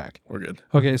 Hey, and we're back. We're good.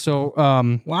 Okay, so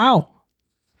Wow.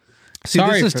 see,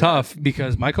 Sorry this is for tough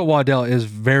because Michael Waddell is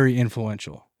very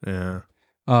influential. Yeah.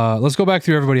 Let's go back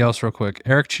through everybody else real quick.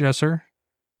 Eric Chesser,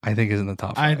 I think, is in the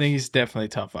top 5. I think he's definitely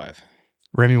top 5.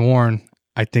 Remy Warren,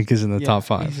 I think, is in the Yeah, top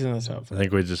 5. He's in the top I 5.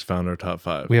 think we just found our top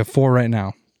 5. We have 4 right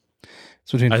now.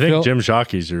 So between I think Phil, Jim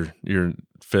Shockey's your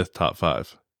 5th top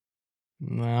 5.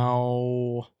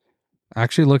 No.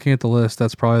 actually looking at the list,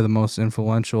 that's probably the most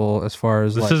influential as far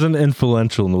as This like isn't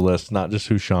influential in the list, not just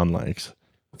who Sean likes.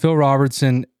 Phil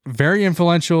Robertson, very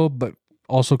influential, but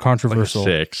also Like a controversial.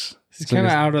 6. He's So kind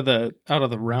of he's- out of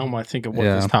the realm, I think, of what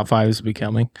Yeah. this top 5 is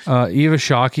becoming. Eva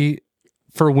Shockey,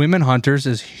 for women hunters,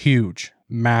 is huge,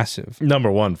 massive.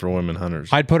 Number 1 for women hunters.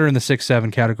 I'd put her in the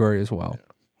 6-7 category as well.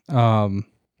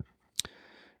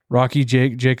 Rocky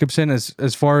Jacobson,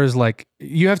 as far as like,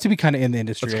 you have to be kind of in the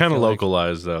industry. It's I kind of feel like.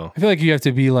 localized though, I feel like you have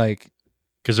to be like,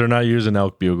 because they're not using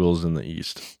elk bugles in the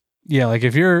east. yeah, like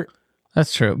if you're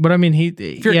That's true. But I mean,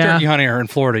 if you're turkey hunting or in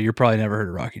Florida, you're probably never heard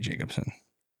of Rocky Jacobson.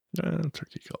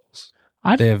 Turkey calls.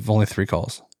 They have only 3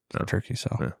 calls for Oh. turkey,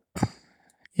 so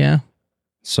Yeah.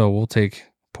 so we'll take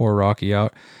poor Rocky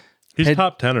out. He's Ted-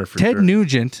 top 10er for Ted sure.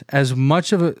 Nugent, as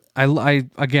much of a I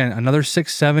again another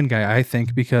 6-7 guy, I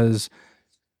think, because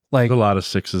like There's a lot of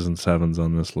 6s and 7s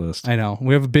on this list. I know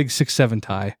we have a big 6-7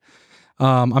 tie.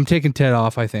 I'm taking Ted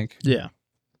off, I think. Yeah.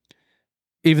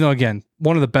 Even though again,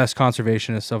 one of the best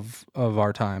conservationists of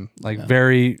our time. Like Yeah.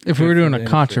 very If we good were for doing the a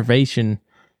industry. conservation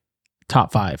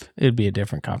top 5, it'd be a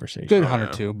different conversation. Good Oh, hunter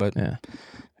yeah. too, but Yeah.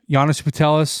 Giannis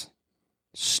Putelis,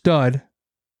 stud.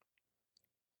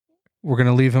 We're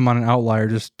gonna leave him on an outlier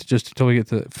just until we get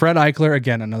to Fred Eichler,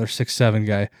 again, another 6-7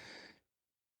 guy.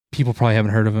 People probably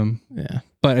haven't heard of him. Yeah.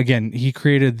 But again, he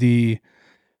created the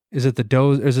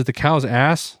cow's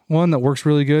ass one that works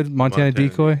really good? Montana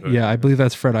Decoy? Decoy, Yeah, I yeah. believe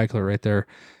that's Fred Eichler right there.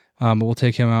 But we'll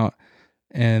take him out.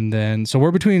 And then so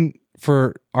we're between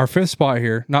for our 5th spot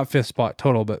here, not 5th spot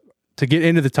total, but to get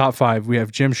into the top 5, we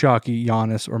have Jim Shockey,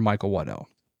 Giannis, or Michael Waddell.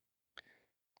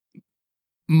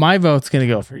 My vote's going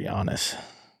to go for Giannis.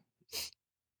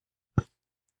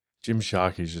 Jim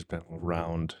Shockey's just been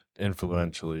around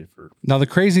influentially for. Now, the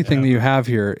crazy thing that you have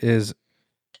here is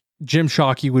Jim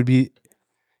Shockey would be,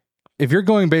 if you're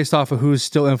going based off of who's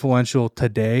still influential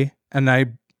today, and I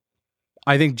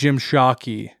think Jim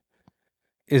Shockey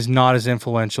is not as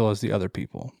influential as the other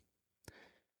people.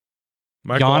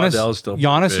 Michael Waddell's still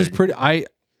Giannis is big. pretty. I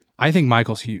think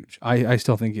Michael's huge. I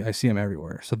still think I see him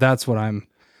everywhere. So that's what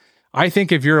I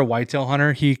think if you're a whitetail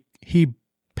hunter, he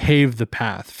paved the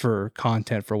path for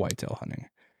content for whitetail hunting.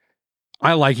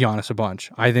 I like Giannis a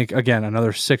bunch. I think again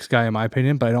another 6 guy in my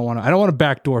opinion, but I don't want to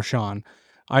backdoor Sean.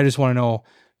 I just want to know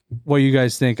what you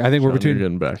guys think. I think we're Sean, you're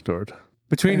between getting backdoored.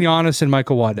 Giannis and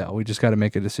Michael Waddell. We just got to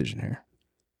make a decision here.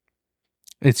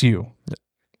 It's you.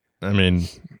 I mean,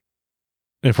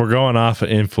 if we're going off of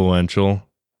influential,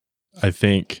 I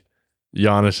think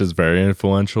Giannis is very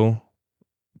influential,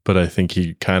 but I think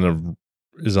he kind of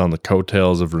is on the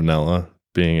coattails of Ranella,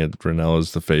 being it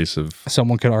Ranella's the face of.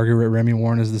 Someone could argue that Remy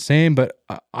Warren is the same, but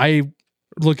I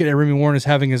look at Remy Warren as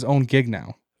having his own gig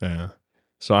now. Yeah.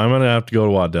 So I'm going to have to go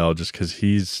to Waddell just because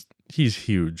he's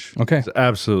huge. Okay. He's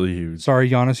absolutely huge. Sorry,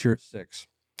 Giannis, you're at 6.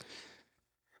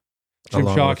 Jim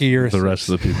Along Shockey, with you're at the 6. rest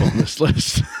of the people on this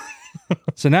list.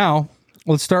 So now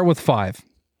let's start with 5.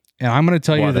 And I'm going to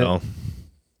tell you that Waddell.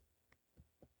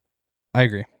 I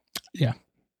agree. Yeah.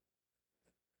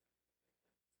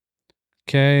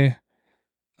 Okay.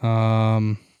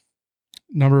 Number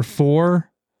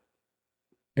 4,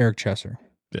 Eric Chesser.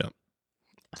 Yeah.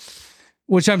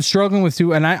 Which I'm struggling with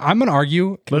too. And I'm going to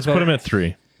argue. Let's that put him at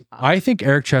 3. I think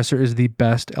Eric Chesser is the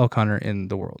best elk hunter in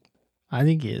the world. I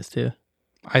think he is too.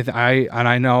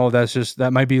 I know that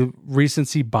might be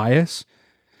recency bias.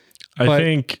 I But-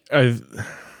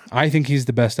 think he's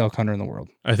the best elk hunter in the world.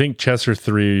 Chesser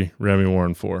 3, Remy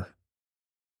Warren 4.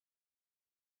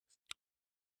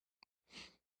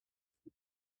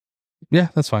 Yeah,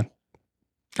 that's fine.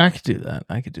 I could do that.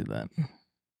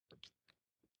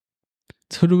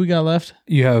 So who do we got left?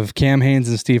 You have Cam Haynes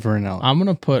and Steve Ranella. I'm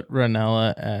going to put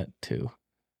Ranella at 2.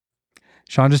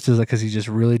 Sean just does that because he just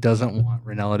really doesn't want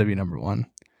Ranella to be number 1.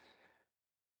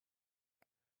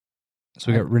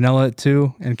 So we got Ranella at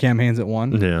 2 and Cam Haynes at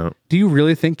 1. Yeah. Do you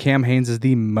really think Cam Haynes is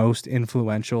the most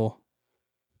influential?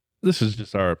 This is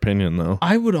just our opinion, though.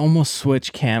 I would almost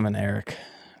switch Cam and Eric.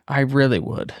 I really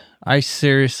would. I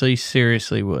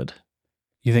seriously would.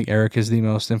 You think Eric is the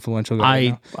most influential guy?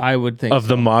 Right I would think Of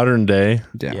the modern day,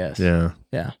 now? yes. yeah.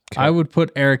 Yeah. Okay. I would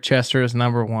put Eric Chester as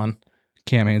number 1.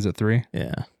 Cam Hanes at 3.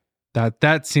 Yeah.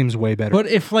 That seems way better. But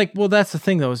that's the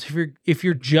thing though, is if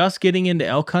you're just getting into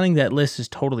elk hunting, that list is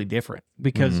totally different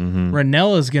because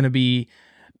Ranella is going to be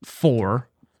 4.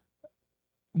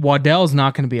 Waddell's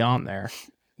not going to be on there.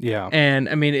 Yeah. And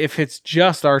I mean, if it's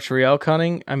just archery elk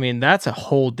hunting, I mean, that's a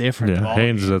whole different Yeah, ballgame.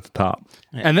 Haynes is at the top.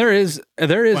 And there is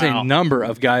Wow. a number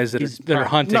of guys that are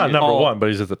hunting. Not number all- one, but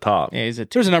he's at the top. Yeah, he's a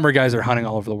There's a number of guys that are hunting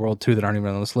all over the world too that aren't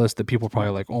even on this list that people are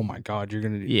probably like, oh my God, you're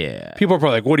gonna do. yeah. People are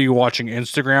probably like, what are you watching,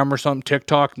 Instagram or something,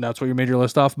 TikTok? And that's what you made your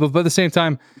list off. But at the same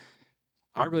time,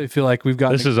 I really feel like we've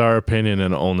got This is our opinion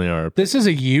and only our opinion. this is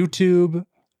a YouTube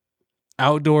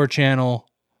outdoor channel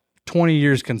 20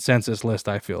 years consensus list,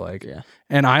 I feel like. Yeah.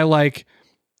 And I like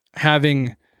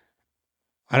having,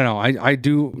 I don't know, I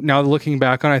do now looking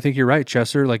back on, I think you're right,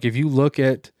 Chester. Like if you look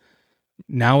at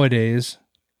nowadays,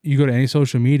 you go to any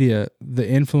social media, the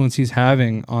influence he's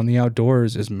having on the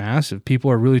outdoors is massive. People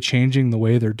are really changing the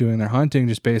way they're doing their hunting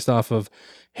just based off of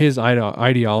his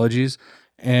ideologies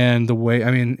and the way, I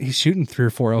mean, he's shooting 3 or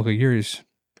 4 elk a year. He's,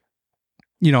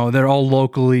 they're all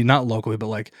not locally, but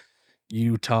like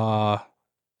Utah.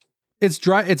 It's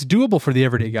doable for the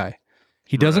everyday guy.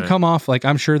 He doesn't Right. come off like,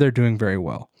 I'm sure they're doing very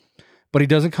well, but he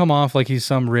doesn't come off like he's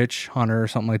some rich hunter or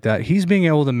something like that. He's being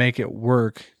able to make it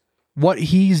work. What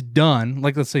he's done,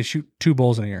 like let's say shoot 2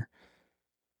 bulls in a year.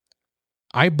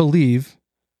 I believe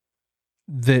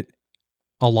that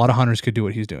a lot of hunters could do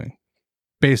what he's doing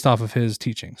based off of his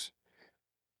teachings.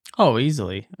 Oh,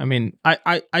 easily. I mean,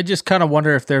 I just kind of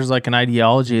wonder if there's like an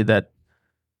ideology that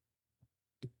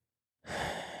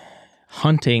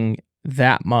hunting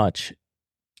that much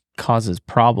causes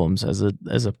problems as a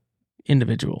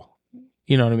individual.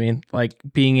 You know what I mean? Like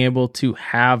being able to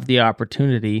have the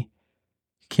opportunity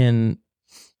can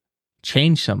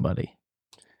change somebody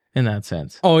in that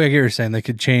sense. Oh, yeah, I get what you're saying. They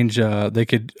could change. How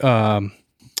do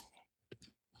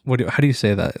you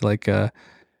say that? Like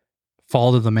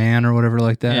fall to the man or whatever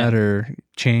like that, or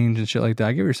change and shit like that.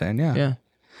 I get what you're saying. Yeah. Yeah.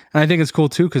 And I think it's cool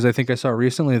too because I think I saw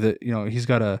recently that he's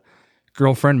got a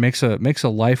girlfriend makes a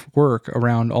life work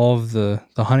around all of the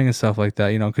hunting and stuff like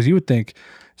that. Because you would think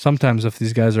sometimes if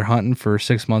these guys are hunting for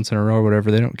 6 months in a row or whatever,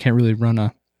 they can't really run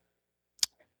a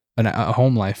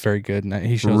home life very good. And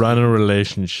he shows Run a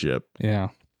relationship. Yeah.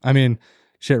 I mean,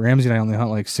 shit, Ramsey and I only hunt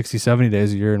like 60, 70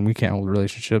 days a year and we can't hold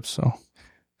relationships. So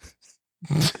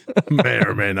May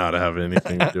or may not have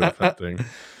anything to do with that thing.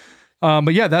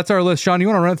 but yeah, that's our list. Sean, you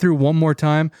want to run it through one more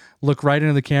time? Look right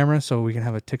into the camera so we can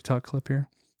have a TikTok clip here.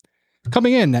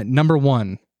 Coming in at number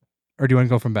 1, or do you want to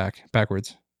go from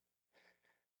backwards?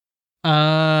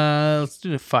 Let's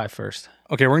do the 5 first.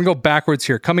 Okay, we're going to go backwards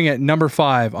here. Coming at number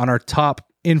 5 on our top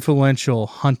influential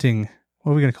hunting.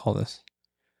 What are we going to call this?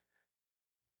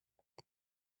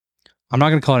 I'm not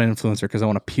going to call it an influencer because I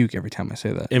want to puke every time I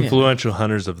say that. Influential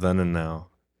hunters of then and now.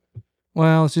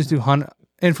 Well, let's just do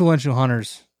influential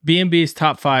hunters. B&B's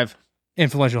top 5.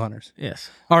 Influential hunters. Yes.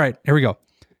 All right, here we go.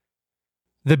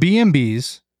 The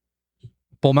B&B's,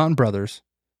 Bull Mountain Brothers,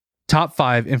 top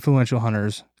 5 influential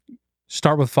hunters.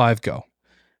 Start with 5, go.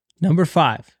 Number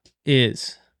 5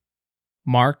 is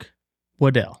Mark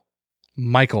Waddell.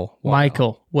 Michael.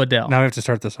 Michael Waddell. Now we have to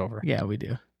start this over. Yeah, we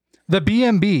do. The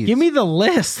B&B's. Give me the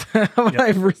list when I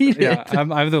read Yeah, it.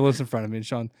 I have the list in front of me,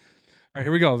 Sean. All right,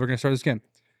 here we go. We're going to start this again.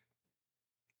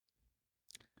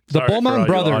 The Sorry Bull for Mountain all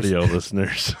you Brothers. audio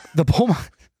listeners.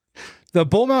 The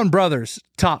Bull Mountain Brothers,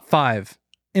 top 5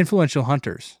 influential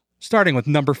hunters. Starting with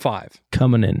number 5.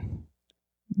 Coming in,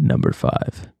 number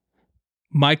 5.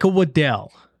 Michael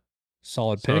Waddell.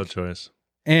 Solid pick. Solid choice.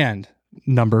 And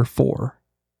number 4.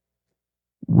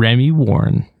 Remy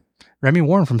Warren. Remy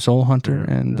Warren from Soul Hunter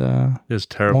and He has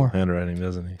terrible more. handwriting,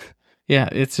 doesn't he? Yeah,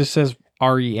 it just says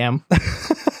REM.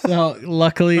 So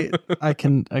luckily I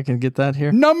can get that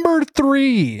here. number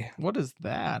 3. What is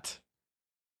that?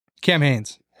 Cam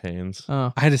Hanes. Haynes.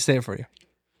 Oh, I had to say it for you.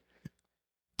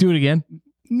 do it again.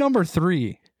 Number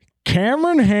 3.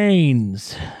 Cameron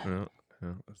Haynes. Yeah,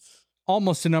 that's-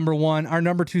 Almost to number 1. Our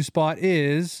number 2 spot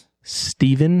is,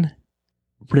 Stephen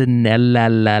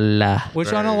Renella.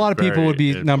 which on a lot of people would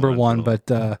be very number 1, influential.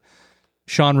 but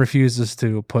Sean refuses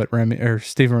to put Remy or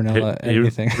Steven Ranella He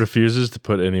anything. refuses to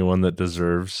put anyone that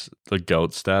deserves the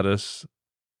GOAT status,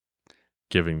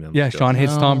 giving them. Yeah, the Sean GOAT.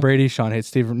 hates No. Tom Brady. Sean hates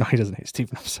Steven. No, he doesn't hate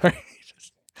Steven. I'm sorry.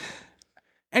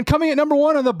 And coming at number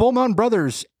 1 are the Bull Mountain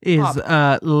Brothers. Is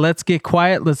let's get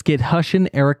quiet, let's get hushin',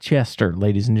 Eric Chester,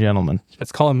 ladies and gentlemen.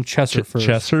 Let's call him Chester first.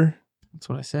 Chester? That's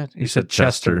what I said. You said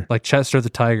Chester. Chester, like Chester the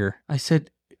Tiger. I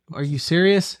said Are you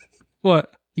serious?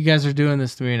 What? You guys are doing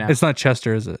this to me now. It's not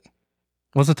Chester, is it?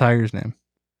 What's the tiger's name?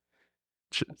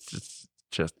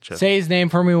 Chester. Say his name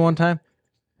for me one time.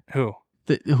 Who?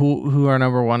 Who our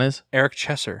number one is? Eric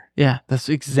Chesser. Yeah, that's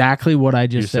exactly what I You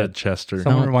just said Chester.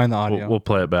 Someone No. rewind the audio. We'll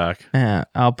play it back. Yeah,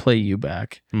 I'll play you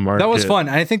back. Mark That was it fun.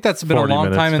 I think that's been a 40 long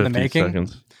minutes, time in the 50 making.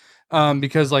 seconds.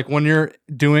 Because like when you're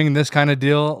doing this kind of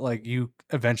deal, like you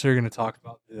eventually are going to talk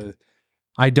about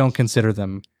I don't consider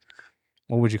them.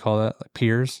 What would you call that? Like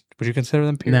peers? Would you consider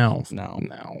them peers? No.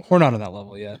 We're not on that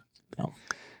level yet. No.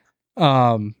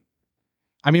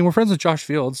 I mean, we're friends with Josh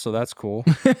Fields, so that's cool.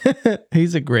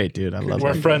 He's a great dude. I love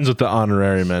We're him. friends with the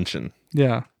honorary mention.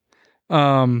 Yeah.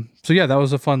 So yeah, that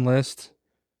was a fun list.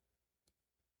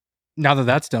 Now that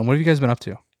that's done, what have you guys been up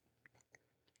to?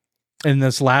 In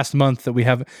this last month that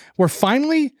we're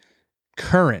finally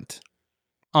current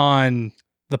on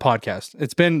the podcast.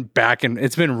 It's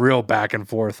been real back and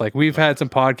forth. Like we've had some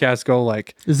podcasts go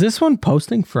like, Is this one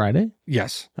posting Friday?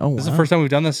 yes. Oh, This is the first time we've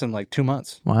done this in like 2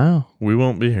 months. Wow. We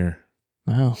won't be here.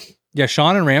 Wow. Yeah,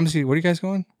 Sean and Ramsey, what are you guys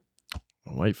going?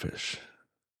 Whitefish.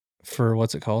 For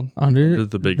what's it called? Under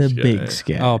The big the sky. big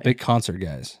sky. Oh, big concert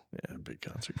guys. Yeah, big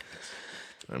concert.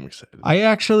 I'm excited. I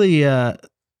actually,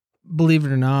 believe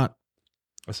it or not,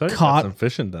 I saw you caught- got some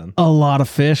fishing done. a lot of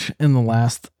fish in the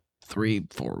last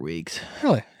 3-4 weeks.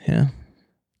 Really? Yeah.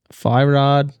 Fly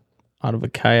rod out of a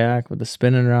kayak with a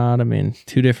spinning rod. I mean,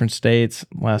 2 different states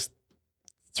last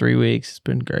 3 weeks. It's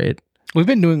been great.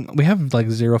 We have like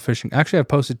 0 fishing. Actually, I've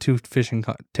posted 2 fishing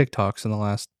TikToks in the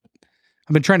last.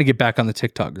 I've been trying to get back on the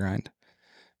TikTok grind.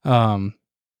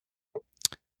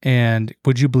 And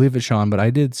would you believe it, Sean? But I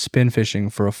did spin fishing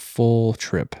for a full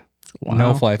trip. Wow.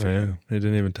 No fly fishing. Yeah, they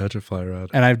didn't even touch a fly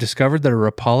rod. And I've discovered that a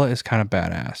Rapala is kind of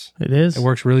badass. It is. It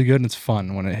works really good and it's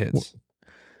fun when it hits.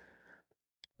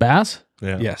 Bass?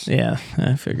 Yeah. Yes. Yeah,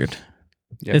 I figured.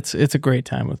 Yeah. It's a great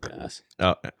time with bass.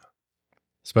 Oh,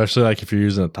 especially like if you're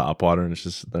using a top water and it's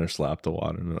just sitting there slap the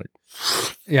water and they're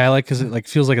like, Yeah, I like because it like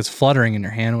feels like it's fluttering in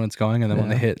your hand when it's going, and then when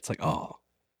they Yeah. hit, it's like, oh.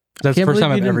 That's the Can't first time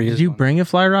believe I've ever you used. Did you one. bring a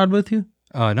fly rod with you?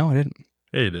 No, I didn't.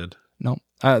 hey, you did. No.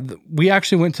 We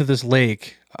actually went to this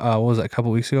lake. What was that? A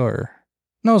couple weeks ago, or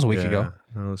no, it was a week ago.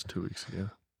 No, it was 2 weeks ago.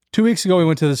 2 weeks ago, we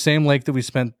went to the same lake that we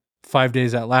spent 5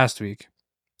 days at last week.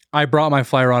 I brought my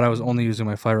fly rod. I was only using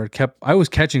my fly rod. I was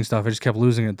catching stuff. I just kept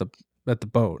losing it at the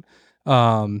boat.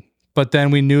 But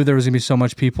then we knew there was gonna be so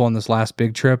much people on this last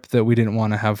big trip that we didn't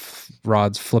want to have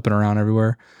rods flipping around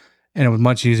everywhere. And it was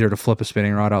much easier to flip a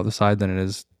spinning rod out the side than it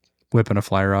is whipping a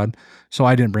fly rod. So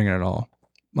I didn't bring it at all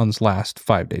on this last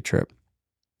 5-day trip.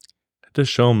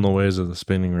 Just show them the ways of the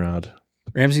spinning rod.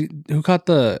 Ramsey, we caught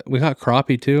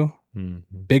crappie too.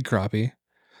 Mm-hmm. Big crappie.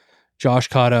 Josh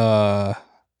caught a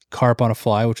carp on a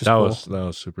fly, which is cool. That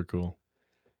was super cool.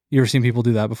 You ever seen people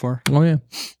do that before? Oh yeah.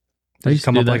 They used just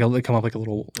come to up do like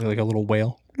a little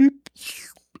whale.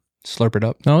 Slurp it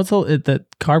up. No, that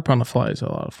carp on a fly is a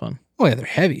lot of fun. Oh yeah, they're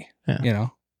heavy. Yeah. You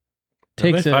know.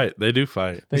 Takes they it. fight. They do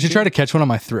fight. We should try to catch one on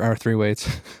our 3 weights.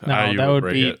 No, You that would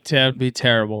break be it. that'd be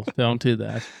terrible. Don't do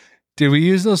that. Dude, we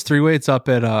used those 3 weights up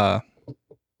at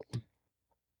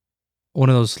one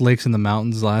of those lakes in the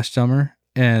mountains last summer,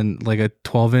 and like a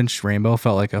 12-inch rainbow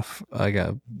felt like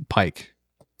a pike.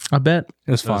 I bet.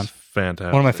 It was That fun. was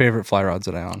fantastic. One of my favorite fly rods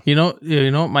that I own. You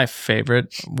know what my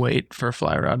favorite weight for a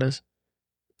fly rod is?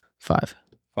 5.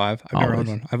 5. I've never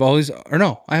owned Always.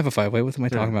 one. I have a 5 weight. What am I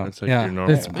talking about? It's like your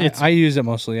normal. It's- I use it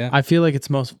mostly. Yeah. I feel like it's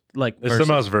most like It's the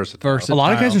most versatile. A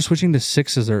lot of guys are switching to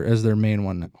 6 as their main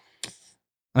one now.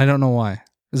 I don't know why.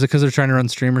 Is it because they're trying to run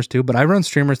streamers too? But I run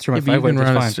streamers through my 5 weight.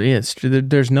 It's fine.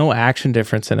 There's no action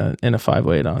difference in a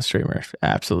 5-weight on a streamer.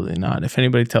 Absolutely not. If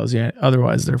anybody tells you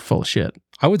otherwise, they're full of shit.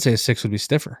 I would say a 6 would be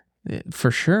stiffer,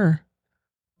 For sure.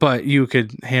 but you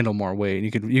could handle more weight.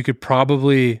 You could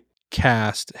probably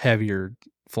cast heavier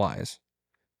flies.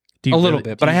 Do you A little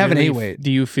bit, but I have an 8-weight.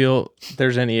 Do you feel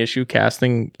there's any issue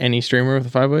casting any streamer with a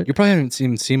 5-weight? You probably haven't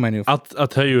even seen my new. I'll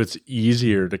tell you, it's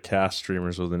easier to cast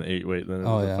streamers with an 8-weight than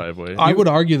Oh, with yeah. a 5-weight. I would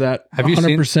argue that. Have you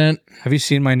seen- 100%? Have you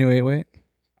seen my new 8-weight?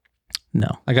 No.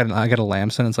 I got a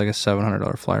Lamson. It's like a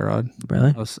 $700 fly rod.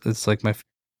 Really? It's like my.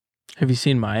 Have you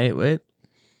seen my 8-weight?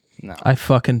 No, I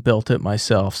fucking built it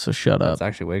myself, so shut up. it's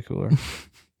actually way cooler.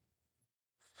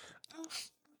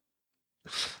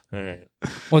 All right.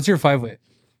 What's your 5-weight?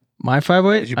 My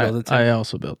 5-weight? Did you build it too? I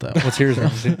also built that one. What's yours?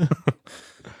 Ramsey?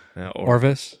 Yeah,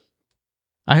 Orvis.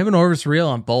 I have an Orvis reel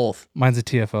on both. Mine's a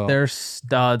TFO. They're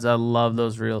studs. I love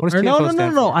those reels. What does No, TFO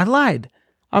stand for? I lied.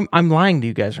 I'm lying to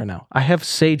you guys right now. I have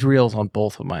Sage reels on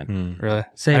both of mine. Hmm. Really?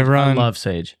 Sage. I love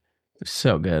Sage. They're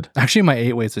so good. Actually, my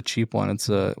 8-weight's a cheap one. It's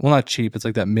not cheap. It's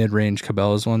like that mid-range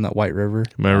Cabela's one, that White River.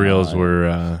 My reels were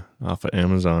off of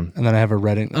Amazon. And then I have a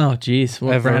Redding. Oh, geez.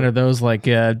 What brand are those? Like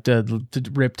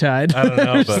Riptide? I don't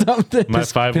know, but something? my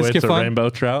 5-weight's a Piscifun?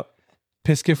 rainbow trout,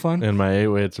 Piscifun? and my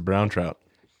 8-weight's a brown trout.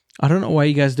 I don't know why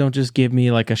you guys don't just give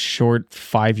me like a short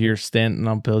 5-year stint and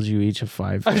I'll build you each a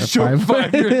five. A short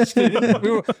 5-year stint.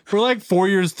 We're like 4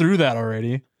 years through that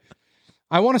already.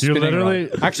 I want to You're spin literally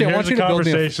Actually, I want you here's to a build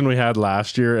me conversation we had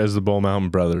last year as the Bull Mountain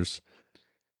Brothers.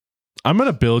 I'm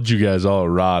gonna build you guys all a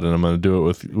rod, and I'm gonna do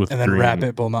it with and then green wrap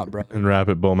it Bull Mountain Bro. and wrap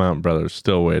it Bull Mountain Brothers.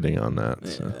 Still waiting on that.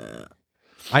 So.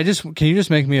 Can you just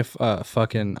make me a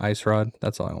fucking ice rod?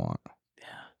 That's all I want.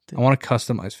 Yeah. I want a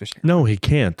custom ice fishing. No, he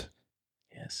can't.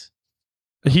 Yes.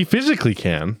 He physically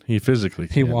can. He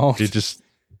won't. He just.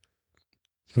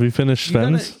 Have you finished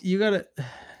Sven's? You gotta.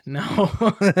 No.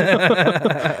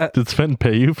 Did Sven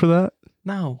pay you for that?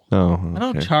 No. Oh, okay. I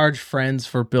don't charge friends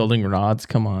for building rods.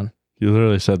 Come on. You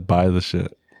literally said buy the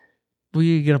shit. Well,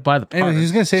 you gotta buy the parts. Anyway,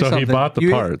 he's gonna say So something. he bought the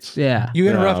parts. Yeah. You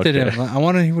interrupted okay. him. I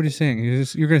want to hear what he's saying.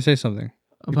 You're gonna say something.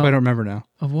 I don't remember now.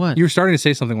 Of what? You were starting to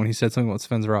say something when he said something about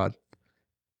Sven's rod.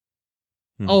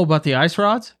 Oh, about the ice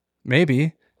rods?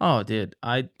 Maybe. Oh, dude.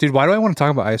 Dude, why do I want to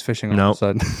talk about ice fishing all Nope.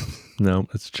 of a sudden? No,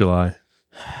 it's July.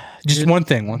 Just one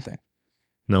thing.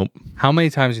 Nope. How many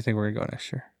times do you think we're gonna go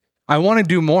next year? I want to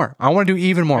do more. I want to do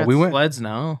even more. We went. sleds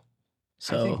now.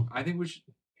 So I think we should.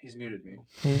 He's muted me.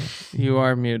 you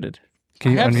are muted.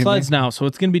 Can you I have unmute sleds me? now, so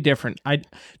it's gonna be different.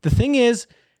 The thing is,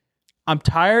 I'm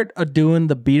tired of doing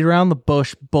the beat around the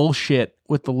bush bullshit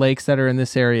with the lakes that are in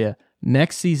this area.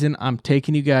 Next season, I'm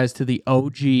taking you guys to the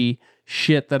OG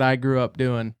shit that I grew up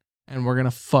doing, and we're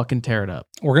gonna fucking tear it up.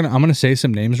 I'm gonna say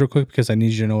some names real quick because I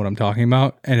need you to know what I'm talking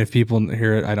about. And if people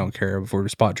hear it, I don't care if we're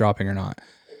spot dropping or not.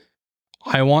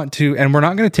 I want to, and we're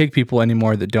not gonna take people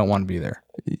anymore that don't want to be there.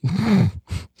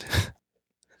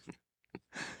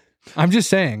 I'm just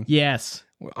saying. Yes.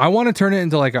 I want to turn it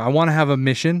into I want to have a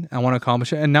mission. I want to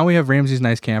accomplish it. And now we have Ramsey's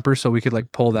nice camper, so we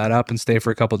could pull that up and stay for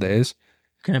a couple days.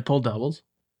 Can it pull doubles?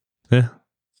 Yeah.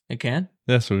 It can.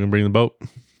 Yeah. So we're gonna bring the boat.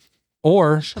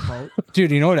 Or, dude,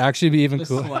 you know what would actually be even The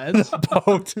cool? sleds?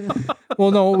 Boat.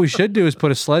 Well, no, what we should do is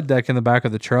put a sled deck in the back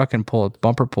of the truck and pull a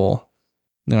bumper pull.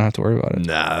 You don't have to worry about it.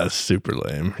 Nah, that's super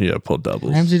lame. You gotta pull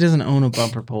doubles. Ramsey doesn't own a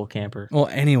bumper pole camper. Well,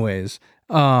 anyways,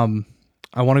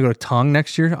 I want to go to Tongue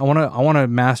next year. I want to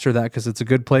master that because it's a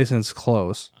good place and it's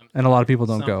close, and a lot of people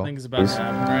don't go. Something's about to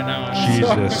happen right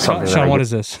now. Jesus. Sean, what is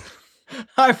this?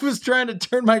 I was trying to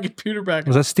turn my computer back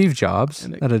Was on. that Steve Jobs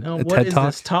And at a what TED is Talk?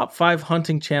 this? Top 5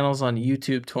 hunting channels on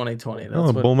YouTube 2020. That's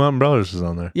Oh, what, Bull Mountain Brothers is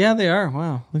on there. yeah, they are.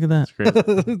 Wow, look at that.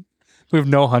 Great. We have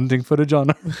no hunting footage on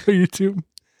YouTube.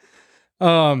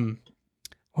 What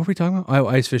were we talking about? Oh,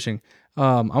 ice fishing.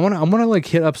 I'm gonna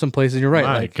hit up some places. You're right.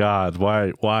 My God,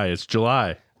 why? It's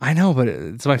July. I know, but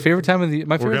it's my favorite time of the.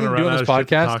 My We're favorite thing gonna to do run on out this of shit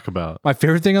to podcast. talk about. My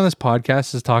favorite thing on this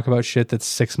podcast is talk about shit that's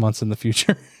 6 months in the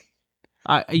future.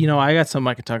 I got something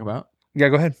I could talk about. Yeah,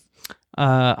 go ahead.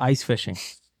 Ice fishing.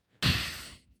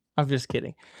 I'm just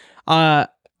kidding. I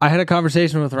had a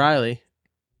conversation with Riley.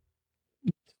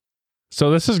 So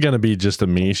this is going to be just a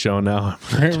me show now.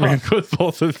 I'm going to talk with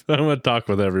both of them. I'm going to talk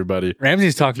with everybody.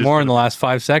 Ramsey's talked Just- more in the last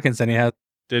 5 seconds than he has.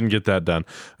 Didn't get that done.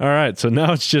 All right. So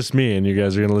now it's just me, and you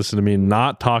guys are going to listen to me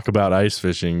not talk about ice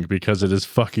fishing because it is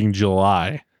fucking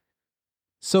July.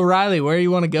 So Riley, where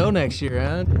you want to go next year,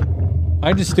 huh?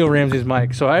 I just steal Ramsey's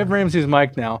mic. So I have Ramsey's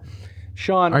mic now.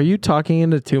 Sean. Are you talking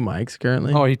into 2 mics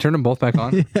currently? Oh, you turned them both back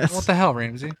on? Yes. What the hell,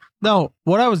 Ramsey? No,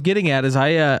 what I was getting at is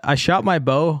I shot my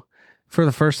bow for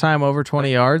the first time over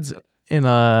 20 yards in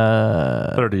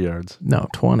 30 yards.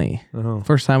 20. Oh.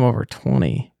 First time over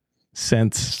 20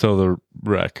 since. So the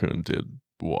raccoon did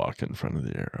walk in front of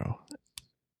the arrow.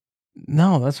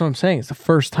 No, that's what I'm saying. It's the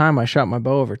first time I shot my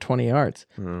bow over 20 yards.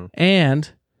 Oh. And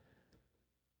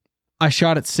I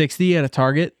shot at 60 at a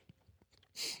target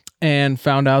and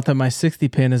found out that my 60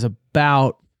 pin is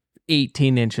about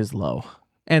 18 inches low.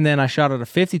 And then I shot at a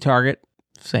 50 target,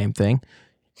 same thing.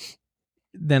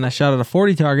 Then I shot at a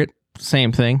 40 target,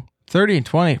 same thing. 30 and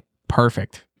 20,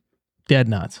 perfect. Dead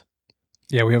nuts.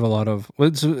 Yeah, we have a lot of.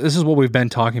 This is what we've been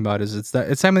talking about. It's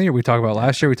time of the year. We talked about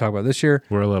last year. We talked about this year.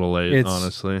 We're a little late, It's-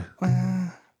 honestly.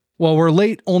 Well, we're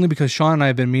late only because Sean and I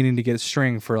have been meaning to get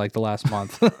string for the last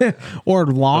month. Or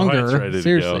Light's longer. ready to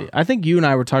Seriously. go. I think you and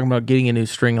I were talking about getting a new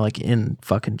string in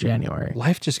fucking January.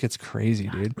 Life just gets crazy,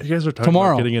 dude. You guys were talking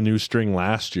Tomorrow. about getting a new string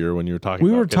last year when you were talking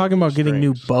We about were talking about getting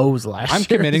new strings. bows last I'm year.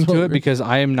 committing is what to it we- because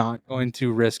I am not going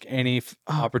to risk any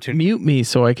opportunity. Mute me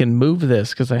so I can move this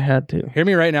because I had to. Hear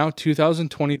me right now.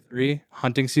 2023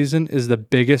 hunting season is the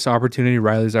biggest opportunity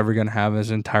Riley's ever going to have in his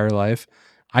entire life.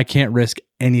 I can't risk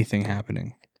anything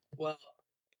happening. Well,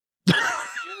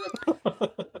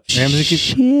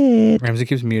 Ramsey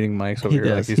keeps muting Mike, so He we're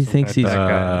like, does. he's He thinks looking at he's-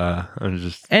 that guy. I'm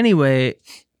just anyway,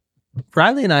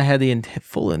 Riley and I had the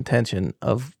full intention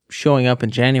of showing up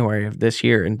in January of this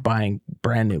year and buying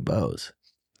brand new bows.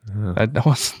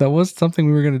 That was something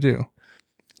we were gonna do.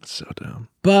 so dumb.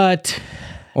 But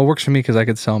Well, it works for me because I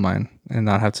could sell mine and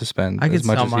not have to spend I as could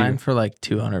much sell as mine you. for like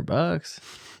 $200.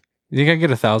 You think I can get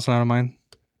 1,000 out of mine?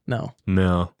 No.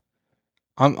 No.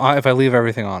 If I leave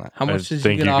everything on it, How much did you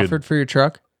think get you could- offered for your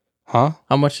truck? huh?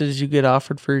 How much did you get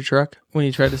offered for your truck when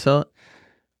you tried to sell it?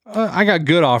 I got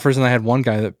good offers, and I had one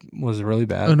guy that was really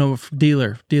bad. Oh no,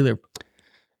 dealer.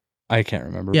 I can't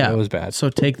remember. Yeah, but it was bad. So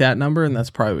take that number, and that's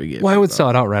probably what you get. Well, I would sell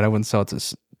it outright. I wouldn't sell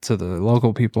it to the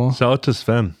local people. Sell it to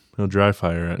Sven. He'll dry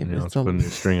fire it Yeah, and but he'll it's a- put a new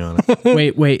string on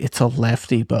it. Wait, it's a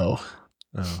lefty bow.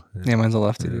 Oh, Yeah, mine's a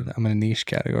lefty, dude. I'm in a niche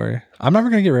category. I'm never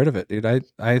gonna get rid of it, dude.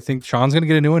 I think Sean's gonna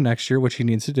get a new one next year, which he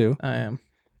needs to do, I am.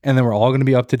 and then we're all gonna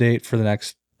be up to date for the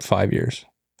next 5 years.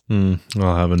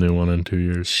 I'll have a new one in 2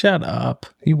 years. Shut up.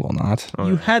 He will not. Oh,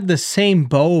 You yeah. had the same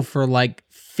bow for like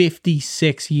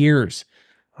 56 years.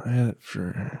 I had it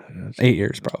for 8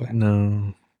 years, probably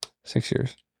no, 6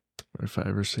 years. or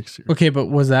 5 or 6 years. Okay, but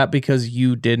was that because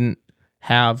you didn't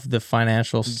have the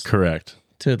financials Correct.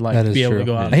 to like That is be able true. to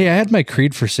go out? Hey, I had my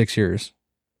Creed for 6 years.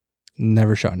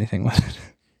 Never shot anything with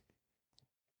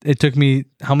it. It took me,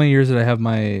 how many years did I have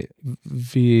my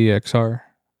VXR?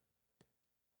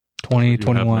 20, What you have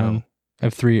 21. now. I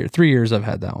have 3 years. 3 years I've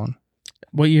had that one.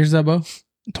 What year's that bow?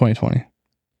 2020.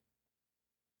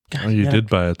 God, Oh, you got did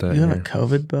buy it that You have a year.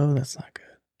 COVID bow? That's not good.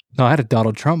 No, I had a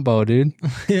Donald Trump bow, dude.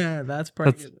 Yeah, that's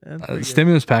pretty That's- good. That's A pretty good.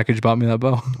 stimulus package bought me that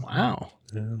bow. Wow.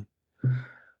 Yeah.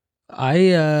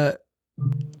 I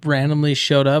randomly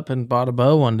showed up and bought a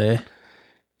bow one day. And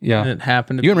Yeah. it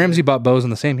happened to You and be Ramsey bought bows in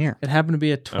the same year. It happened to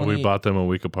be a And 20. we bought them a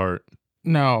week apart.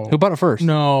 No. Who bought it first?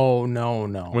 No.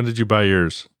 When did you buy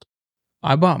yours?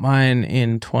 I bought mine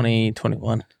in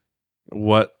 2021.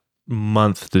 What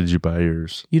month did you buy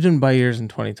yours? You didn't buy yours in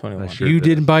 2021. I sure You did.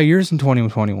 didn't buy yours in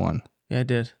 2021. Yeah, I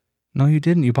did. No, you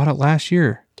didn't. You bought it last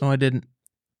year. No, I didn't.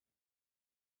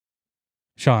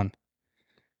 Sean,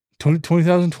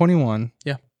 2021.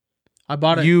 I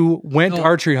bought it. You went No.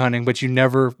 archery hunting, but you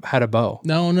never had a bow.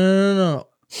 No.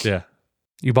 Yeah,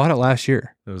 You bought it last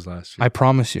year. it was last year. I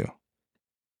promise you.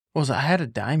 What was it? I had a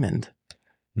diamond.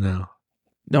 No.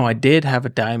 No, I did have a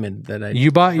diamond that I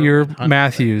You bought your hunting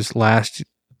Matthews last,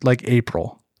 like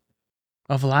April.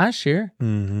 of last year.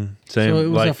 Mm-hmm. Same. So it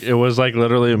was like a- it was like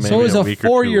literally maybe So it was a week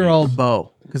or 2 4-year-old weeks.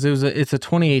 bow because it's a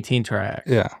 2018 Triax.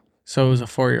 Yeah. So it was a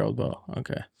 4-year-old bow.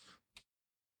 Okay.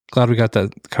 Glad we got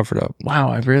that covered up.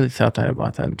 Wow, I really thought that I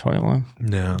bought that in 21.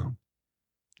 No.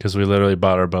 Because we literally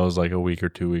bought our bows like a week or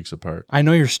 2 weeks apart. I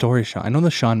know your story, Sean. I know the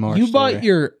Sean Moore You story. bought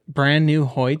your brand new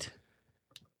Hoyt.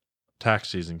 Tax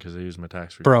season because I used my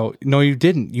tax return. Bro, no, you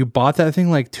didn't. You bought that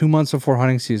thing like 2 months before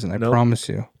hunting season. I Nope. promise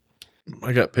you.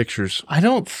 I got pictures. I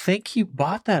don't think you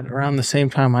bought that around the same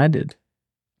time I did.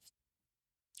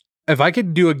 If I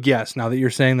could do a guess now that you're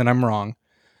saying that I'm wrong,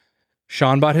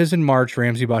 Sean bought his in March,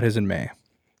 Ramsey bought his in May.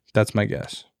 That's my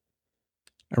guess.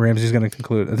 And Ramsey's going to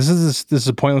conclude. This is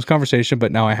a pointless conversation,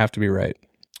 but now I have to be right.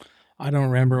 I don't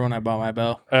remember when I bought my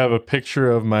bow. I have a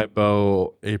picture of my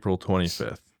bow April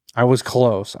 25th. I was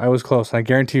close. I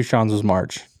guarantee you Sean's was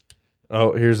March.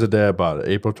 Oh, here's the day I bought it.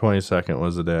 April 22nd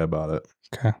was the day I bought it.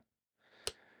 Okay.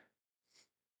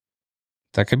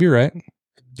 That could be right.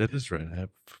 That is right. I have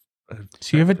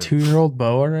So you have a 2-year-old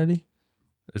bow already?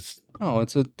 It's Oh,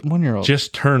 it's a 1-year-old.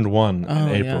 just turned one Oh,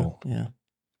 in April. Yeah.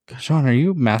 Sean, are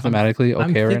you mathematically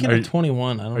I'm okay right thinking now? of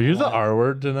 21. I don't Are you know the why. R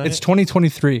word tonight? It's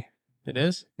 2023. It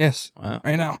is? Yes, Wow.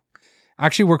 right now.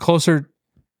 Actually, we're closer to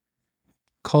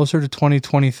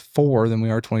 2024 than we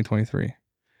are 2023.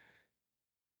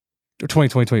 Or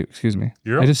 2022, excuse me.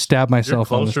 You're, I just stabbed you're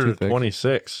myself on this closer to toothpick.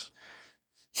 26.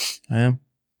 I am.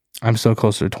 I'm so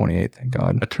closer to 28, thank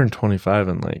God. I turned 25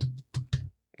 in like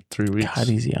 3 weeks. God,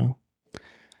 he's young.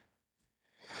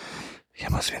 Yeah,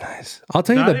 must be nice. I'll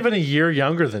tell you Not that even a year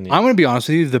younger than you. I'm going to be honest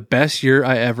with you. The best year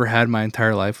I ever had in my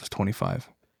entire life was 25.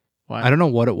 Why? I don't know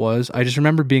what it was. I just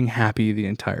remember being happy the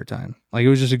entire time. Like it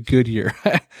was just a good year.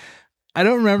 I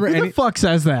don't remember Who any. the fuck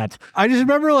says that? I just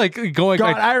remember like going. God,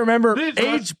 like, I remember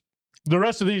Age. The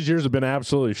rest of these years have been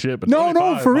absolutely shit. But No,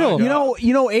 25, for my real. God.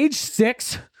 you know, age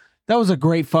 6. That was a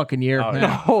great fucking year. Oh, man.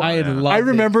 yeah. No, I yeah. loved I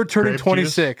remember turning Grape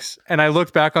 26 and I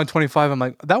looked back on 25. I'm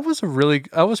like, that was probably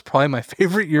my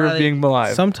favorite year of Riley, being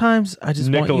alive. Sometimes I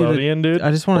just want you to. Nickelodeon, dude. I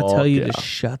just want to Fuck tell you yeah. to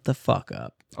shut the fuck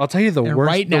up. I'll tell you the And worst.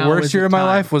 right The now worst is year the of my time.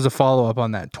 life was a follow up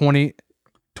on that.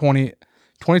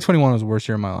 2021 was the worst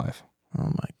year of my life. Oh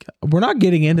my god, we're not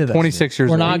getting into that. 26 years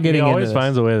We're old. not He getting into always this.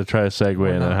 finds a way to try to segue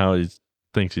We're into not. how he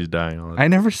thinks he's dying on it. I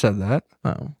never said that.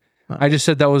 Oh. I just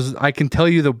said that was, I can tell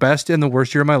you the best and the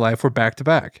worst year of my life were back to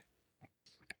back.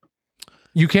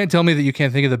 You can't tell me that you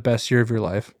can't think of the best year of your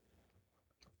life.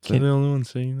 Is that the only one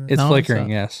saying that? It's No, it's flickering,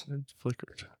 not. yes. It's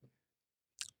flickered.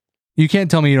 You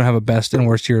can't tell me you don't have a best and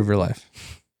worst year of your life.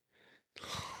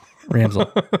 Ramsey.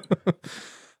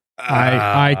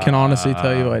 I can honestly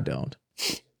tell you I don't.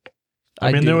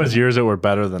 I mean, do. there was years that were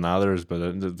better than others,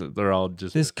 but they're all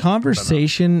just. This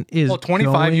conversation is Well,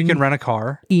 25, you going can rent a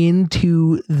car.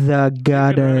 into the You can rent a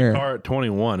gutter. car at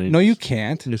 21. No, you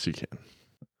can't. Yes, you can.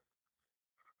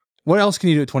 What else can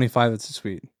you do at 25 that's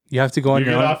sweet? You have to go on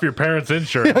You your get own. off your parents'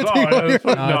 insurance. Yeah, you go on your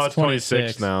own. No, No, it's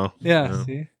 26 now. Yeah,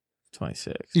 see?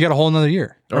 26. You got a whole nother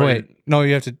year. Or Or- wait, no,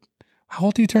 you have to. How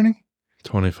old are you turning?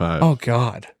 25. Oh,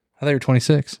 God. I thought you were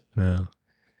 26. Yeah.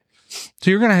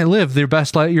 So you're going to live your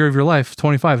best year of your life.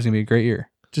 25 is going to be a great year.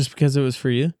 Just because it was for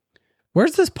you?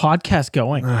 Where's this podcast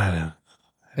going? I don't-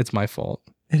 It's my fault.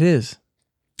 It is.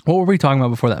 What were we talking about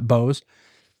before that? Bows?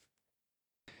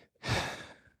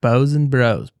 Bows and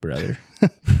bros, brother.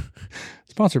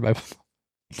 Sponsored by.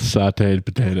 Sauteed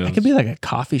potatoes. That could be like a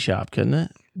coffee shop, couldn't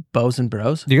it? Bows and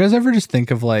bros. Do you guys ever just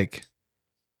think of like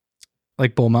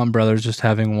Bull Mountain Brothers just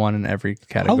having one in every How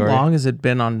category? long has it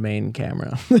been on main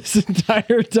camera this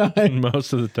entire time?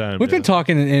 Most of the time. We've been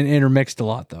talking and intermixed a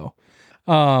lot though.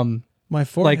 My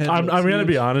forehead. I'm looks going to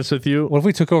be huge. honest with you. What if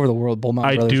we took over the world? Bull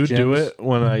Mountain I Brothers do gyms? it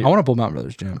when I want a Bull Mountain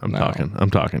Brothers gym. I'm No.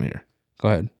 talking here. Go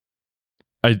ahead.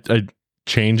 I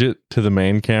change it to the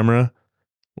main camera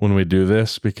when we do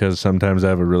this because sometimes I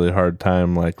have a really hard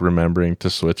time like remembering to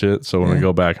switch it. So when we Yeah.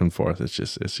 go back and forth, it's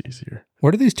easier.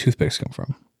 Where do these toothpicks come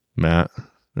from? Matt,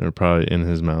 they're probably in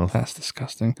his mouth. That's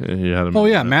disgusting. He had them Oh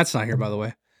in yeah, there. Matt's not here by the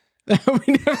way. We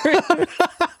never.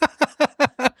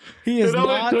 He is It only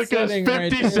not took us sitting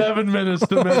right there. 57 minutes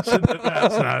to mention that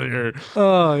Matt's not here.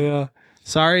 Oh yeah.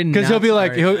 Sorry, Because he'll not be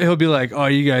like, sorry. he'll be like, oh,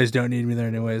 you guys don't need me there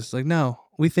anyways. It's like, no,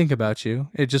 we think about you.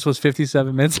 It just was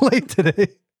 57 minutes late today.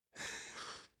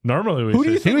 Normally we Who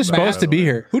do you say He was something supposed to about be it.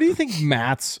 here. Who do you think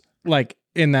Matt's like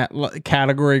in that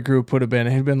category group would have been?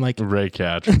 He'd been like, Ray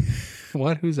Catch.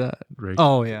 What? Who's that? Ray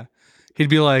Oh yeah. He'd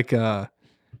be like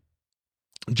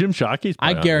Jim Shockey's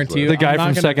I probably on guarantee this you- the list. guy I'm not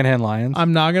from gonna- Secondhand Lions.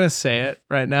 I'm not gonna say it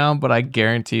right now, but I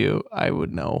guarantee you, I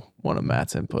would know one of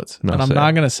Matt's inputs, No, and I'm say not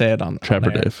it. gonna say it on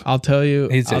Trapper air. Dave. I'll tell you.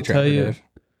 He'd say I'll Trapper tell you. Dave.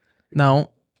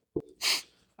 No,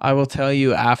 I will tell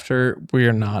you after we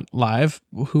are not live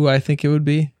who I think it would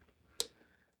be.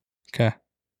 Okay.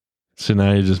 So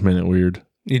now you just made it weird.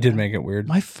 You did make it weird.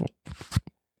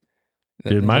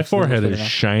 Dude, my That's forehead fair is enough.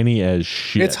 shiny as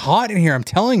shit. It's hot in here, I'm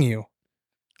telling you.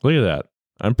 Look at that.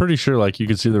 I'm pretty sure like you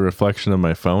could see the reflection of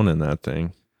my phone in that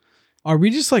thing. Are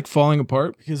we just like falling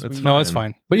apart because It's we, No, it's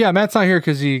fine. But yeah, Matt's not here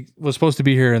because he was supposed to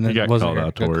be here and then He got wasn't called here.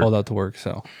 out to Got work. called out to work.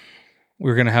 So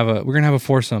we're gonna have a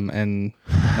foursome, and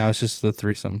now it's just the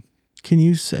threesome. Can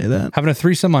you say that? Having a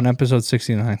threesome on episode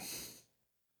 69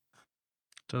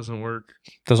 Doesn't work.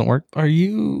 doesn't work. Are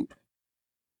you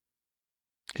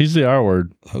He's the R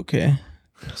word. okay?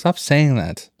 Stop saying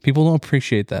that. People don't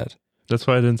appreciate that. That's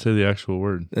why I didn't say the actual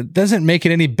word. It doesn't make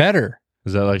it any better.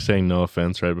 Is that like saying no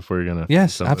offense right before you're gonna? offend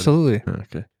Yes, somebody? absolutely.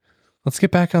 Okay. Let's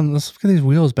get these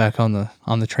wheels back on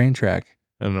the train track.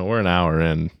 I don't know. We're an hour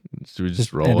in. Should we just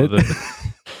Just roll end with it.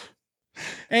 it?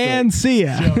 And see See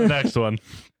on ya. the next one.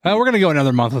 We're gonna go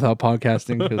another month without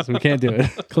podcasting because we can't do it.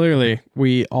 Clearly,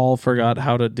 we all forgot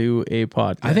how to do a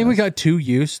podcast. I think we got too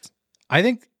used. I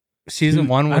think season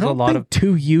one was I don't a lot think of.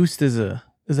 too used is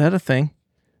that a thing?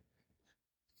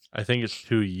 I think it's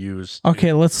too used.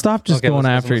 Okay, let's stop just Okay, going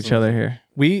listen, after listen, each other here.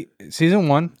 Season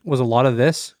one was a lot of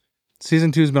this.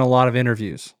 Season two has been a lot of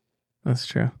interviews. That's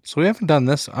true. So we haven't done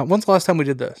this. When's the last time we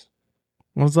did this?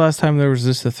 When was the last time there was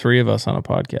just the three of us on a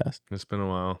podcast? It's been a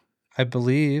while. I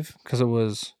believe because it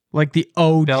was Like the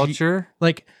OG, Belcher.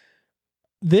 like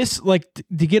this, like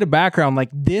to get a background, like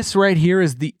this right here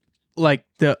is the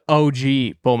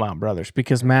OG Bull Mountain Brothers,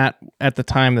 because Matt at the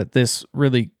time that this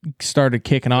really started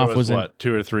kicking off It was in, what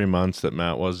 2 or 3 months that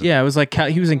Matt was. yeah, it was like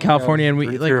he was in California, and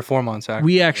we three or 4 months. Actually,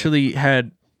 we actually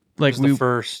had like the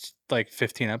first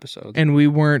 15 episodes. and we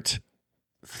weren't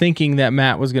thinking that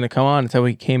Matt was going to come on until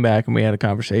we came back and we had a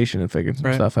conversation and figured some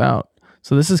Right. stuff out.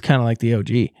 So this is kind of like the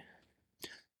OG.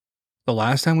 The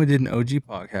last time we did an OG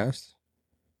podcast,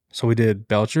 so we did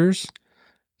Belchers,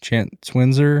 Chance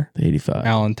Windsor, The 85.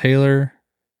 Alan Taylor,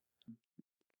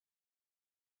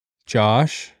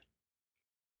 Josh.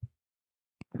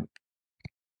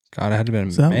 God, it had to have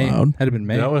Is been that May. loud? Had to have been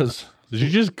May. That was. Did you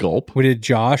just gulp? We did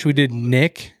Josh. We did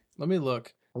Nick. Let me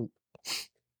look.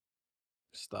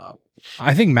 Stop.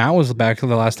 I think Matt was back the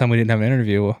last time we didn't have an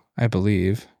interview, I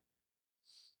believe.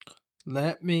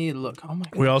 Let me look. Oh my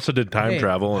god. We also did time Hey,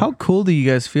 travel. How cool do you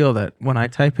guys feel that when I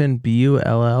type in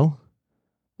BULL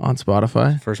on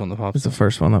Spotify, First one that pops it's the up.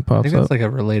 first one that I pops think up? that's like a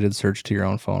related search to your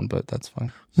own phone, but that's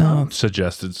fine. No,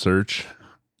 Suggested search.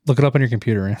 Look it up on your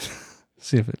computer and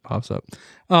see if it pops up.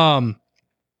 What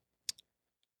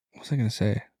was I going to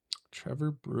say?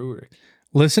 Trevor Brewer.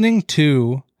 Listening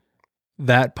to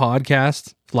that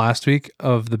podcast last week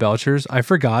of the Belchers, I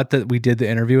forgot that we did the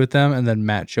interview with them and then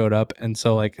Matt showed up. And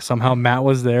so like somehow Matt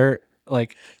was there.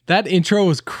 Like That intro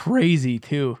was crazy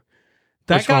too.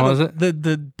 Which one was it?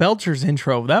 The Belchers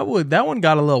intro. That one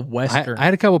got a little I western.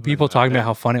 had a couple people talking about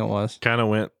how funny it was. Kind of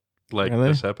went like Really?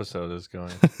 this episode is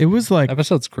going. It was like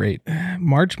Episode's great.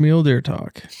 March Mule Deer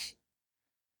talk.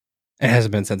 It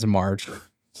hasn't been since March.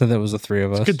 So that was the three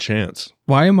of us. It's a good chance.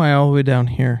 Why am I all the way down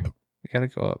here? We got to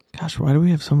go up. Gosh, why do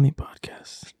we have so many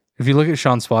podcasts? If you look at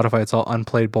Sean's Spotify, it's all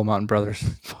unplayed Bull Mountain Brothers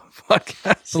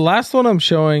podcast. The last one I'm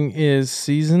showing is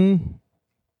season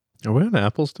Are we on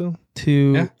Apple still? 2,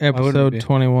 Yeah, why wouldn't it episode be?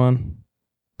 21.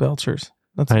 Belchers.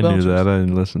 That's I Belchers. knew that. I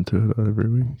didn't listen to it every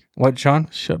week. What, Sean?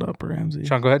 Shut up, Ramsey.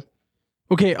 Sean, go ahead.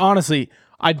 Okay, honestly,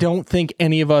 I don't think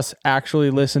any of us actually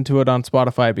listen to it on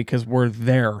Spotify because we're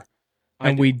there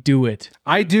and we do it.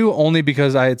 I do only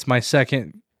because it's my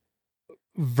second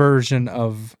version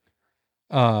of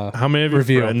How many of your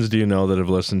Review. friends do you know that have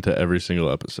listened to every single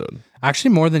episode? actually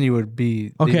more than you would be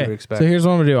that you would Okay, expect. so here's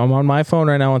what I'm gonna do. I'm on my phone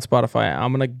right now on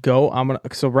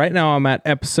Spotify. So right now I'm at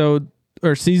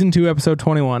season 2, episode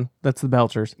 21. That's the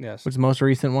Belchers, Yes. which is the most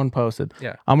recent one posted.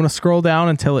 Yeah. I'm gonna scroll down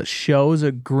until it shows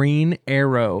a green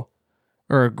arrow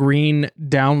or a green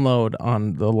download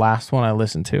on the last one I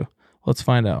listened to. Let's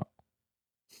find out.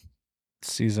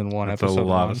 Season 1, That's a episode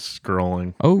lot 1. of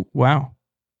scrolling. Oh wow!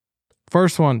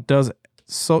 First one does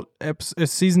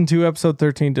season 2, episode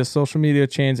 13. Does social media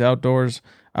change outdoorsmen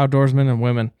and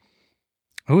women?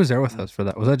 Who was there with us for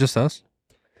that? Was that just us?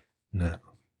 No.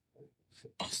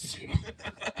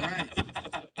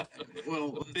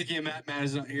 Well, Vicky and Matt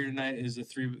is not here tonight. Is a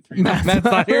three. Matt's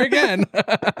not here again.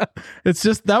 It's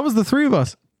just that was the three of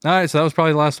us. All right, so that was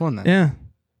probably the last one then. Yeah.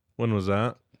 When was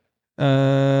that?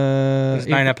 There's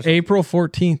 9 episodes. April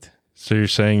 14th. So you're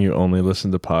saying you only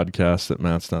listen to podcasts that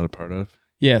Matt's not a part of?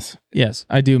 Yes,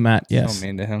 I do, Matt. Yes, So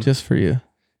mean to him. just for you.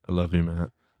 I love you, Matt.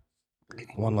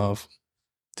 One love.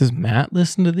 Does Matt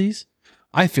listen to these?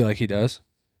 I feel like he does.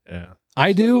 Yeah. I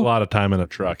A do. lot of time in a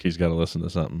truck. He's got to listen to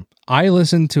something. I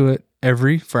listen to it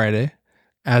every Friday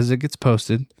as it gets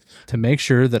posted to make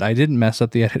sure that I didn't mess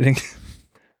up the editing.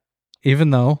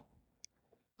 Even though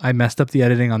I messed up the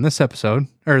editing on this episode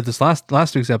or this last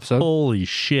week's episode. Holy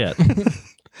shit.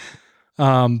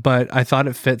 But I thought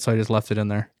it fit, so I just left it in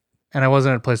there. And I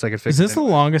wasn't at a place I could fix Is this it. the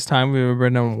longest time we've ever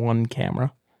been on one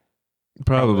camera?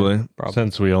 Probably. Probably.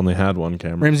 Since we only had one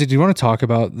camera. Ramsey, do you want to talk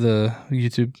about the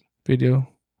YouTube video?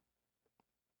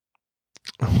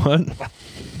 What?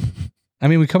 I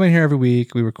mean, we come in here every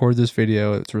week. We record this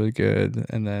video. It's really good.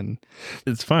 And then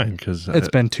It's fine because it's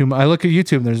been 2 months. I look at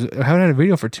YouTube and I haven't had a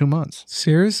video for 2 months.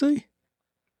 Seriously?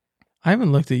 I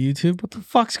haven't looked at YouTube. What the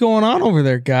fuck's going on over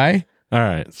there, guy? all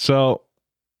right. So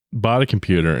bought a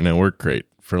computer and it worked great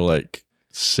for like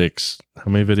 6.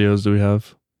 How many videos do we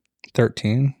have?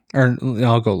 13. Or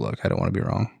I'll go look. I don't want to be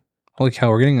wrong. Holy cow,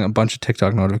 we're getting a bunch of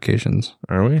TikTok notifications.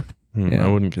 Are we? Yeah. I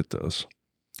wouldn't get those.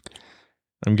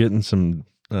 I'm getting some.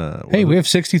 Hey, we have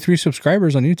 63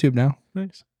 subscribers on YouTube now.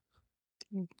 Nice.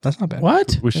 That's not bad.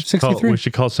 What? We should, call, 63. we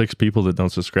should call 6 people that don't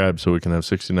subscribe so we can have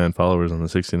 69 followers on the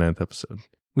 69th episode.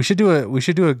 We should do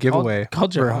a giveaway. Call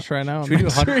for- Josh right now. Should we do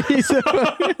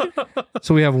 100?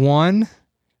 So we have 1,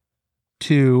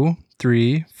 2,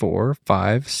 3, 4,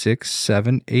 5, 6,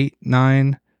 7, 8,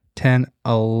 9, 10,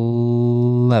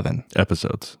 11,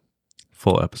 Episodes.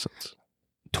 Full episodes.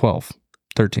 12,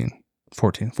 13,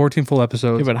 14. 14 full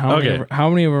episodes. Yeah, but how Okay.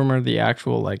 many of them are the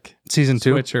actual like Season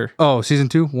 2. switcher? Oh, season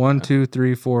 2. 1, 2,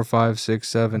 3, 4, 5, 6,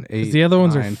 7, 8. 'Cause the other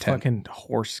ones 9, are 10. fucking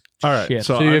horse All right, shit.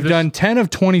 so So you've done 10 of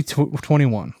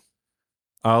 21.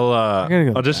 I'll gotta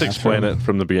go to I'll just the explain bathroom. it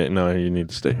from the beginning. No, you need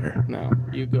to stay here. No,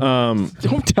 you go.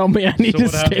 Don't tell me I need to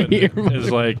stay here. Is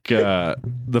like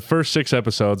the first 6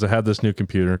 episodes. I had this new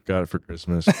computer, got it for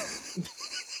Christmas.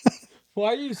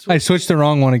 Why are you? I switched the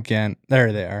wrong one again.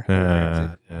 There they are.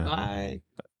 Yeah. I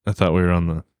thought we were on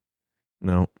the.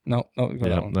 No, No, go yeah,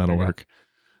 that one. that'll There you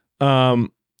go.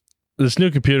 work. This new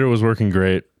computer was working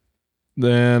great.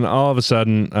 Then all of a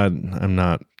sudden, I'm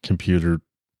not computer.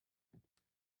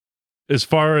 As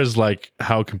far as like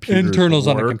how computers Internals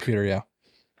on a work, computer, yeah.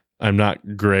 I'm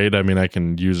not great. I mean, I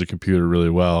can use a computer really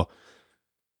well.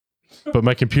 but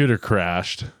my computer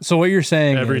crashed So what you're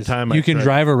saying Every is time I you can tried-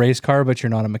 drive a race car, but you're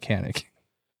not a mechanic.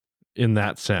 in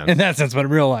that sense. In that sense, but in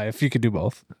real life, you could do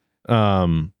both.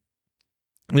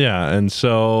 Yeah, and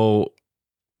so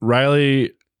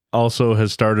Riley also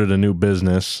has started a new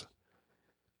business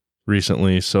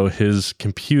recently, so his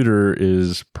computer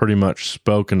is pretty much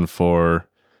spoken for,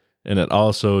 and it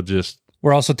also just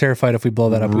We're also terrified if we blow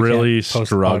that up. we really can't post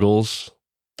struggles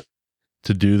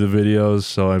to do the videos,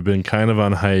 so I've been kind of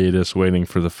on hiatus waiting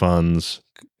for the funds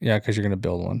Yeah, because you're going to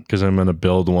build one. because I'm going to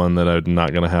build one that I'm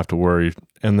not going to have to worry.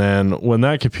 And then when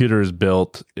that computer is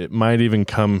built, it might even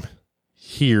come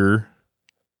here,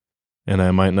 and I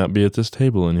might not be at this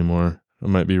table anymore. I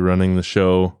might be running the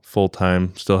show full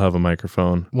time, still have a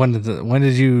microphone. When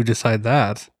did you decide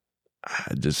that?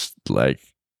 I just like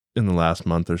in the last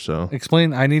month or so.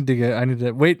 Explain. I need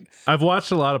to wait. I've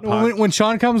watched a lot of podcasts. When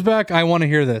Sean comes back, I want to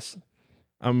hear this.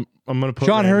 I'm gonna put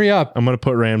Sean, hurry up. I'm gonna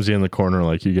put Ramsey in the corner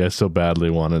like you guys so badly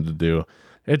wanted to do.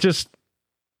 It just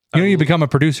You become a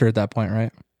producer at that point,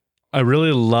 right? I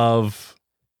really love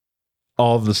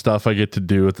all of the stuff I get to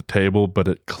do at the table, but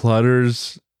it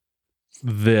clutters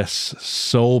this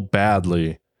so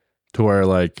badly to where,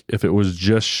 like, if it was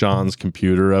just Sean's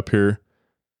computer up here,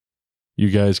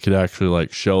 you guys could actually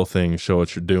like show things, show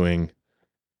what you're doing,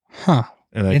 Huh.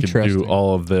 and I could do Interesting.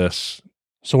 all of this.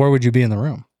 So where would you be in the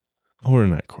room? Or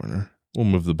in that corner. We'll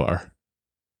move the bar.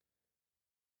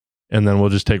 And then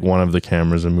we'll just take one of the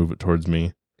cameras and move it towards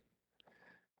me.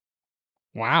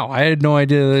 Wow, I had no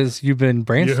idea this. You've been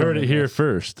brainstorming. You heard it here this.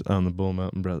 first on the Bull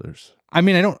Mountain Brothers. I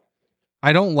mean,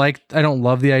 I don't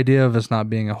love the idea of us not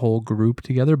being a whole group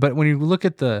together. But when you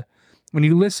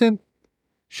listen,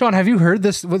 Sean, have you heard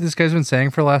this? What this guy's been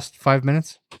saying for the last 5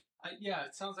 minutes? Yeah,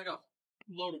 it sounds like a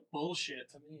load of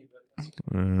bullshit to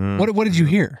me. But What did you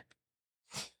hear?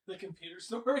 the computer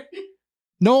story.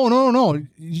 No.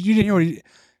 You didn't hear what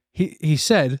he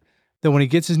said that when he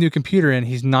gets his new computer in,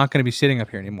 he's not going to be sitting up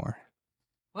here anymore.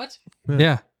 What?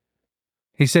 Yeah.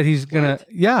 He said he's gonna.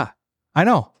 Yeah, I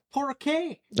know. Pour a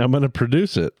K. I'm going to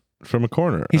produce it from a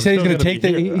corner. He I'm said he's still gonna take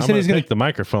be the- here. he I'm said he's gonna- take the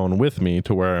microphone with me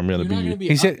to where I'm going You're to not be. going to be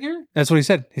He up said- here? That's what he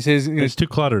said. He said he's gonna. It's too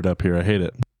cluttered up here. I hate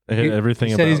it. I hate everything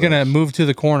He about said he's gonna this. move to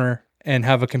the corner and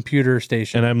have a computer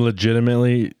station. And I'm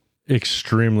legitimately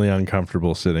extremely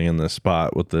uncomfortable sitting in this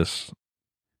spot with this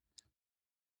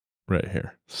right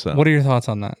here. So What are your thoughts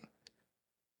on that?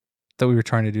 That we were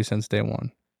trying to do since day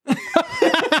one.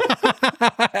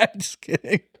 Just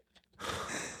kidding.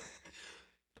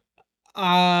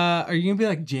 Are you gonna be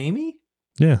like Jamie?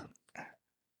 yeah,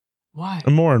 Why?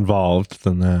 I'm more involved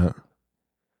than that.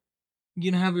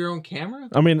 You gonna have your own camera?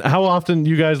 I mean, how often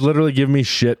you guys literally give me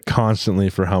shit constantly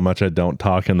for how much I don't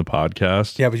talk in the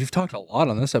podcast? Yeah, but you've talked a lot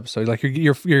on this episode. Like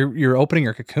you're opening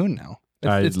your cocoon now.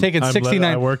 It's taken I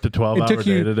 69 worked a 12-hour took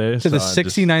you day today. to the so I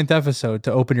just- 69th episode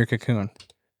to open your cocoon.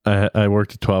 I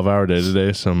worked a 12-hour day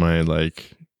today, so my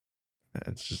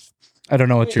it's just I don't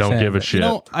know what you're don't saying. give a but- shit. You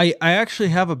know, I actually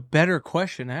have a better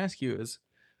question to ask you: is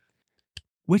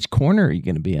which corner are you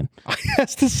gonna be in? I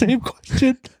asked the same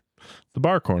question. the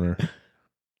bar corner.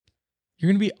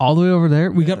 You're gonna be all the way over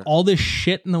there. We got all this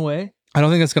shit in the way. I don't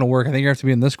think that's gonna work. I think you have to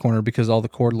be in this corner because all the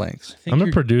cord lengths. I'm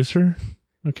a producer.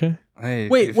 Okay. Hey,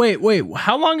 Wait.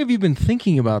 How long have you been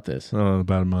thinking about this? Oh,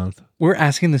 about a month. We're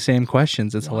asking the same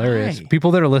questions. It's hilarious. Why?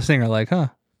 People that are listening are like, huh?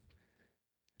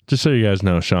 Just so you guys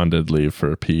know, Sean did leave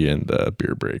for a pee and a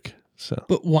beer break. So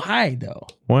But why though?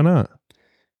 why not?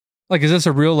 Like, is this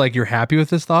a real, like, you're happy with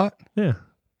this thought? Yeah.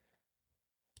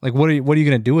 Like, what are you going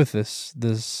to do with this?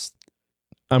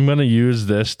 I'm going to use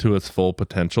this to its full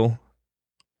potential.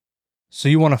 So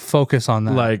you want to focus on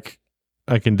that. Like,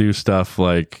 I can do stuff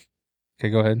like Okay,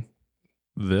 go ahead.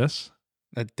 this.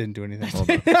 That didn't do anything. Hold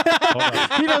on. Hold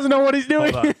on. He doesn't know what he's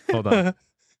doing. Hold on.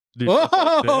 Do stuff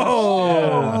like this.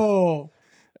 Oh!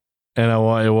 Yeah. And I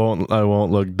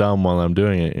won't look dumb while I'm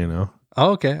doing it, you know.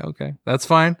 Oh, okay. That's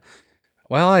fine.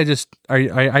 Well, I just want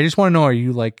to know, are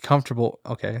you like comfortable?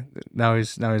 Okay. Now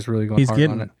he's really going He's hard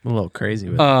getting on a little crazy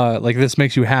with it. Like this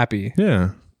makes you happy.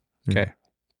 Yeah. Okay.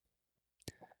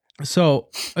 it. So,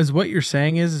 is what you're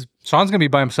saying is Sean's going to be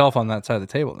by himself on that side of the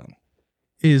table then.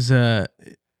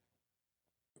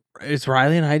 is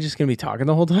Riley and I just gonna be talking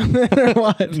the whole time then, or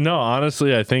what? No,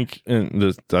 honestly, I think, and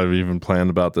this, I've even planned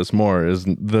about this more, is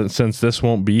that since this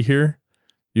won't be here,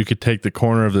 you could take the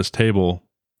corner of this table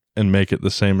and make it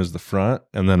the same as the front,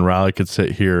 and then Riley could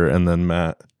sit here, and then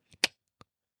Matt.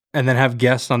 And then have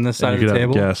guests on this side And of you the could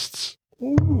have table. guests.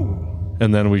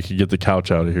 And then we could get the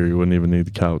couch out of here. You wouldn't even need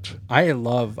the couch. I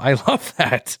love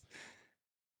that.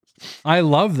 I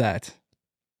love that.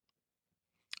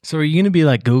 So, are you gonna be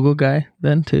like Google guy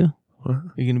then too? What?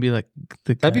 You're gonna be like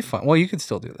the That'd be fun. Well, you could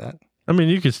still do that. I mean,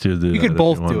 you could still do. You that could if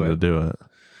both you wanted do it. To do it.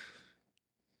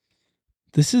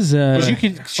 This is You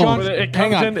could, Sean, But it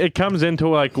hang comes on. It comes into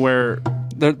like where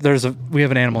We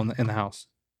have an animal in the house.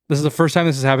 This is the first time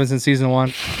this has happened since season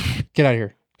 1. Get out of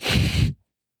here.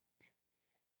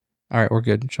 All right, we're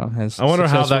good. Sean has. I wonder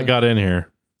how that successfully- got in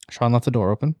here. Sean left the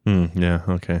door open. Yeah.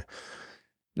 Okay.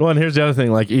 Well, and here's the other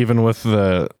thing. Like, even with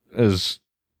as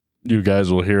you guys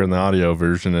will hear in the audio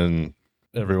version, and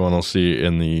everyone will see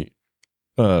in the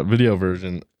video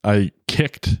version, I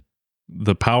kicked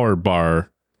the power bar.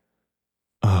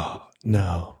 Oh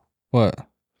no! What?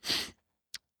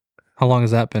 How long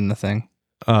has that been the thing?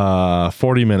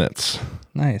 40 minutes.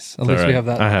 Nice. At It's least all we right. have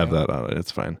that. I have that on it.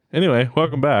 It's fine. Anyway,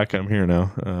 welcome back. I'm here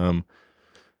now.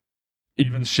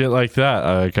 Even shit like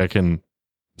that, I can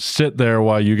sit there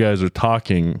while you guys are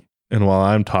talking and while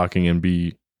I'm talking and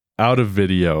be out of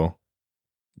video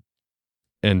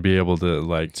and be able to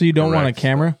like. So you don't want a direct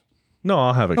camera? stuff. No,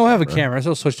 I'll have a. No, I have a camera.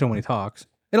 So I'll switch to when he talks.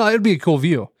 It'd be a cool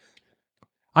view.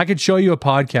 I could show you a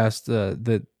podcast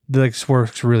that like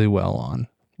works really well on.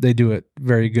 They do it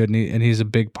very good, and he's a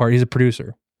big part. He's a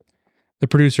producer, the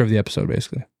producer of the episode,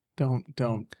 basically. Don't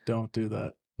do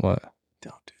that. What?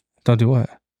 Don't do Don't do what?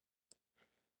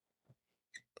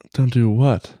 Don't do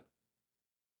what?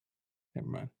 Never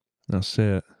mind. Now say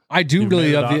it. I do You've really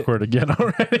made it love the. awkward again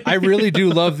already. I really do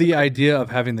love the idea of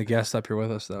having the guests up here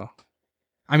with us, though.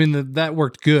 I mean, that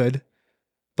worked good,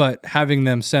 but having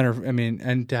them center,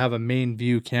 and to have a main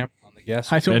view camera on the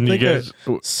guests. I don't And you think guys,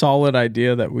 a solid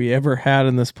idea that we ever had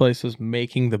in this place was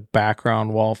making the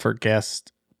background wall for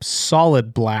guests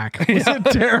solid black. It was a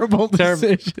terrible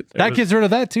decision. That gets rid of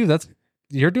that too.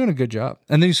 You're doing a good job.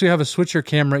 And then you have a switcher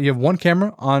camera. You have one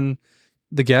camera on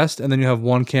the guest, and then you have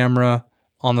one camera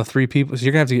on the 3 people. So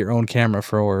you're gonna have to get your own camera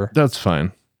for. that's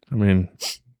fine. I mean,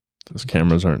 those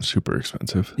cameras aren't super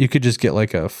expensive. You could just get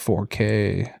like a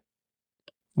 4K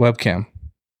webcam.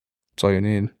 That's all you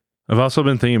need. I've also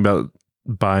been thinking about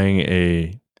buying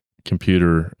a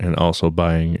computer and also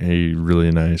buying a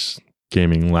really nice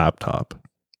gaming laptop.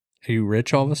 Are you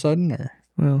rich all of a sudden, or?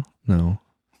 Well, no.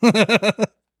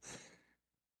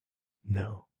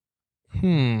 No.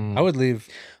 I would leave.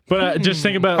 But just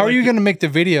think about How are like, you going to make the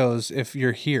videos if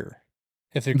you're here?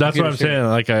 If the that's what I'm computer's here? saying.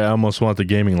 Like, I almost want the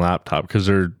gaming laptop because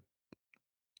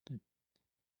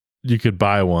you could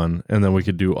buy one and then we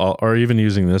could do all, or even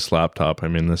using this laptop. I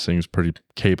mean, this thing's pretty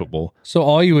capable. So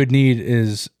all you would need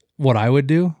is what I would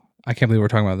do. I can't believe we're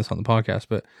talking about this on the podcast,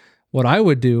 but what I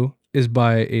would do is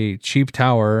buy a cheap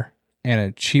tower and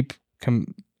a cheap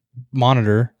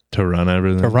monitor To run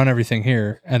everything. to run everything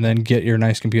here, and then get your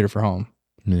nice computer for home.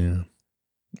 Yeah.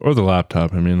 Or the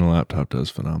laptop. I mean, the laptop does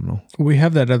phenomenal. We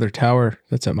have that other tower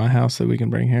that's at my house that we can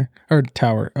bring here. Or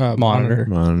tower, monitor.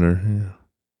 Monitor.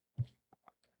 Yeah.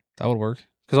 That would work.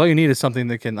 Because all you need is something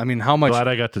that can. I mean, how much Glad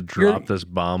I got to drop this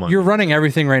bomb on you're running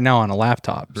everything right now on a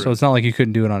laptop, so it's not like you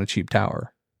couldn't do it on a cheap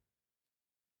tower.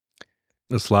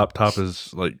 this laptop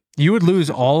is like You would lose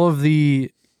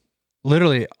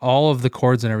literally all of the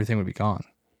cords and everything would be gone,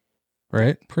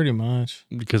 right? Pretty much.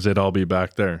 because it'd all be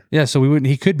back there. Yeah, so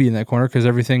he could be in that corner because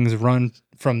everything's run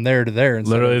from there to there.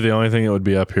 instead Literally, of the only thing that would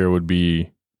be up here would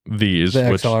be these, the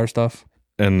which, XLR stuff.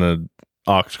 and the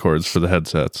aux cords for the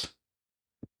headsets.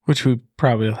 Which we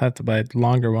probably will have to buy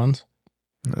longer ones.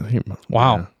 I think,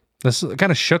 Wow. yeah. This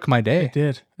kind of shook my day. It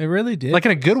did. It really did. Like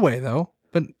in a good way, though.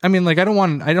 But I mean, like,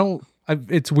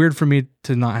 it's weird for me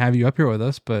to not have you up here with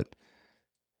us, but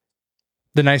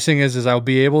the nice thing is I'll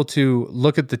be able to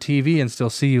look at the TV and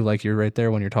still see you like you're right there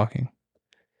when you're talking.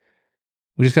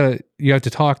 You have to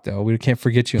talk though. We can't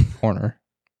forget you in the corner.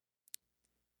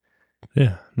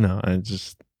 Yeah. No, I've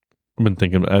been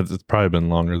thinking, it's probably been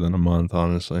longer than a month,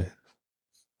 honestly.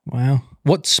 wow.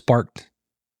 What sparked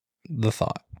the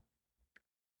thought?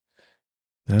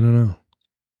 I don't know.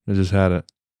 I just had it.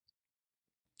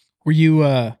 Were you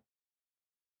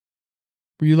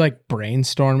like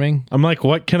brainstorming? I'm like,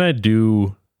 what can I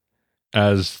do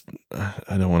as,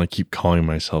 I don't want to keep calling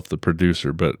myself the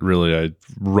producer, but really I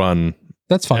run,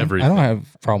 That's fine. Everything. I don't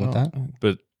have a problem with that.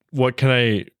 but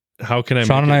how can I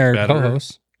Sean make and I it are better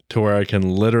co-hosts. to where I can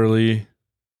literally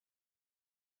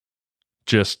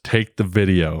just take the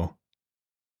video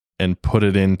and put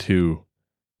it into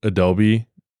Adobe,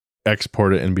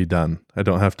 export it, and be done. I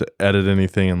don't have to edit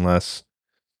anything unless,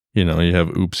 you have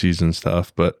oopsies and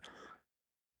stuff, but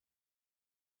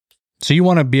So you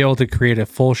want to be able to create a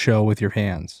full show with your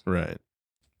hands. right.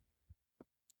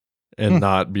 And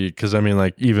not be, because I mean,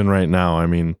 like, even right now, I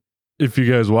mean, if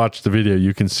you guys watch the video,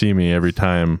 you can see me every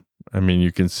time. I mean,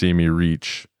 you can see me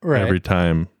reach Right. every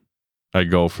time I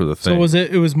go for the thing. So was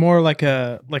it? It was more like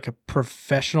a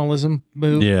professionalism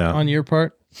move on your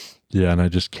part. Yeah, and I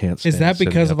just can't. Is that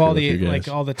because of all the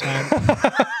the all the time?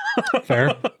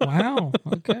 Fair. Wow.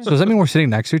 Okay. So does that mean we're sitting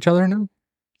next to each other now?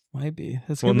 Might be.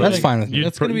 That's Well, gonna no, be That's fine with me.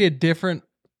 That's going to be a different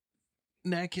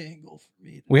neck angle for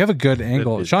me. We have a good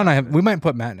angle. be Sean and I have, we might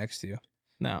put Matt next to you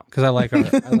No, because I like our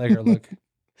look.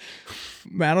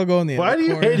 Matt will go in the. Why other do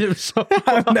you corner. hate him so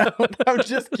I'm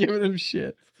just giving him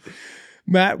shit.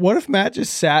 Matt, what if Matt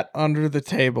just sat under the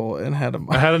table and had a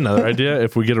I had another idea.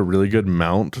 If we get a really good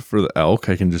mount for the elk,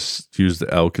 I can just use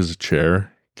the elk as a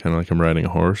chair, kind of like I'm riding a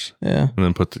horse, Yeah. and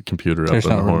then put the computer There's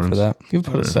up on not the room horns. for that. You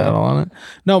can put a saddle on it.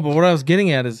 No, but what I was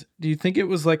getting at is, do you think it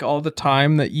was like all the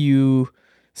time that you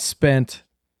spent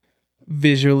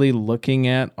visually looking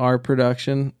at our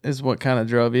production is what kind of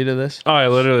drove you to this? Oh,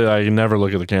 I never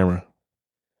look at the camera.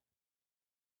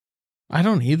 I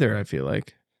don't either, I feel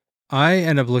like. I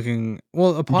end up looking.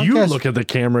 Well, a podcast. You look at the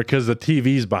camera because the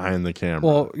TV's behind the camera.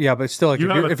 Well, yeah, but still, like You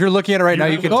have if you're looking at it right now,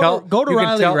 you can go tell. To, go to you can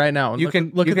Riley tell- right now. And you look,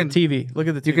 can look you at can, the TV. Look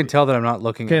at the TV. You can tell that I'm not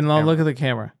looking. Okay, at the now camera. look at the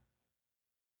camera.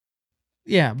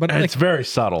 Yeah, but it's very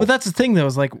subtle. But that's the thing, though.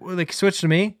 Is like switch to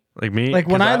me. like me. Like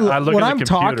when 'cause I look when at I'm the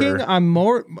computer. talking, I'm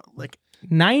more like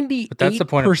 98%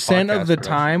 of the podcast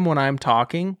time when I'm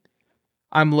talking,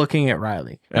 I'm looking at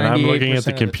Riley. And I'm looking 98% at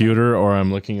the of time. computer, or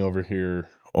I'm looking over here,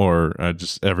 or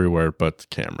just everywhere but the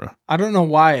camera. I don't know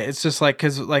why. It's just like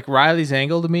because like Riley's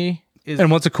angle to me is.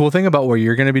 And what's a cool thing about what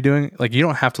you're going to be doing? Like you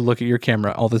don't have to look at your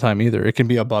camera all the time either. It can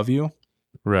be above you.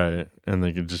 Right. And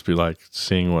they could just be like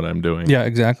seeing what I'm doing. Yeah,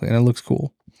 exactly, and it looks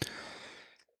cool.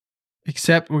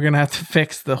 Except we're gonna have to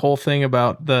fix the whole thing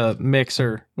about the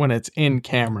mixer when it's in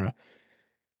camera.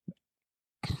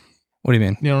 What do you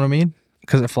mean? You know what I mean?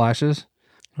 Because it flashes.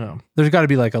 Oh. There's got to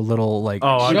be like a little like. Oh,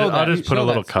 I'll Show just, I'll that. just put Show a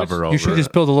little that. cover Switch- over you should it.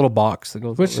 just build a little box that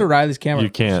goes. Switch to over it. Riley's camera. You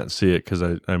can't see it because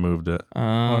I moved it.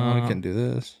 Oh, you can do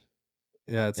this.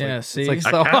 Yeah, it's Yeah, like, see? It's like It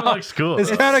It so, kind of looks cool. It's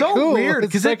though. kinda so cool. weird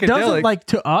It's because it doesn't psychedelic. like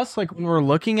to us. Like when we're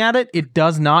looking at it, it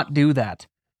does not do that.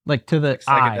 Like to the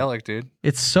eye. psychedelic, dude.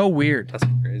 It's so weird. That's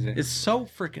crazy. It's so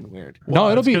freaking weird.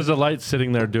 No, it'll be because the light's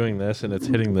sitting there doing this, and it's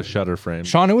hitting the shutter frame.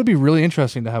 Sean. It would be really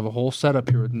interesting to have a whole setup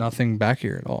here with nothing back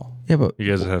here at all. Yeah, but You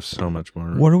guys have so much more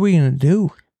room. what are we gonna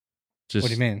do? Just What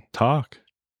do you mean? talk.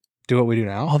 Do what we do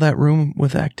now? All that room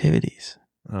with activities.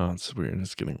 Oh, it's weird.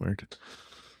 It's getting weird.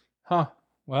 Huh.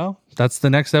 Well, that's the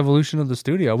next evolution of the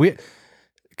studio. We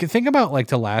can think about like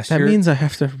to last That year. means I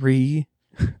have to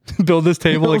build this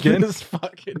table build again. this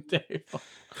fucking table.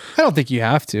 I don't think you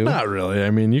have to. Not really. I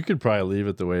mean, you could probably leave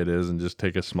it the way it is and just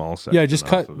take a small section. Yeah, just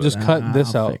cut off of it. cut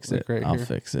this I'll out. Fix like, it. right I'll here.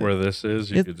 fix it. Where this is.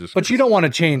 You could just. But you don't want to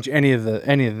change any of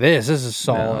this. This is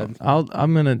solid. No,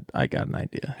 I got an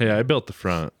idea. Hey, I built the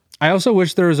front. I also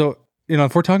wish there was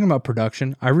if we're talking about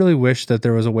production, I really wish that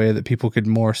there was a way that people could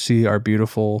more see our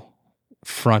beautiful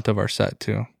front of our set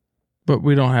too. But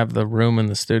we don't have the room in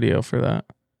the studio for that.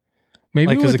 Maybe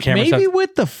Like, 'cause with, the camera maybe set-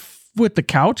 with the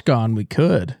couch gone, we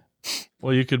could.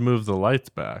 Well, you could move the lights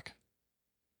back.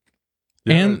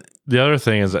 And- the other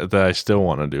thing is that I still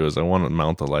want to do is I want to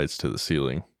mount the lights to the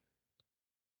ceiling.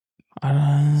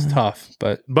 It's tough,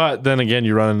 but But then again,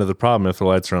 you run into the problem if the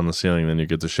lights are on the ceiling, then you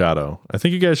get the shadow. I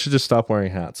think you guys should just stop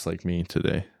wearing hats like me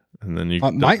today, and then you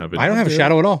don't I have don't have a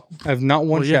shadow at all. I have not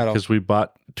one shadow. because we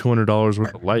bought $200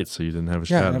 worth of lights, so you didn't have a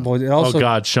Yeah, shadow. well, it also, Oh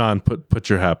God, Sean, put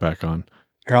your hat back on.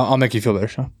 Here, I'll make you feel better,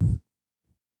 Sean.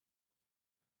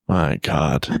 My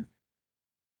God.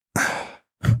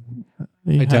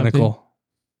 You Identical.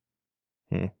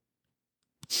 Hmm.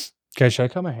 Okay, should I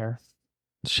cut my hair?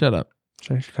 happy? Shut up.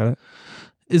 Should I cut it?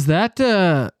 Is that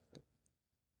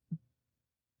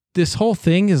this whole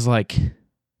thing is like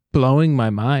blowing my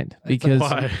mind because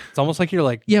Why? It's almost like you're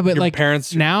like yeah, but your like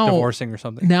parents now- divorcing or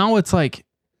something. now it's like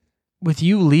with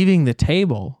you leaving the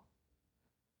table,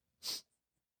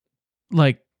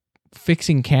 like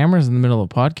fixing cameras in the middle of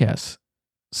podcasts,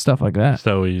 stuff like that.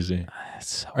 So easy.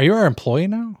 So Are you our employee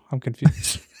now? I'm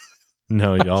confused.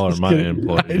 No, y'all are Just my kidding. I'm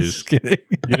employees. just kidding.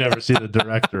 You never see the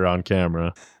director on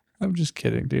camera. I'm just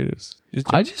kidding, dude.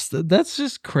 that's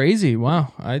just crazy.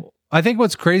 Wow. I think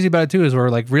what's crazy about it too is we're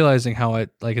like realizing how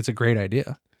it's a great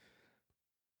idea.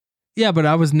 Yeah, but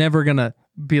I was never gonna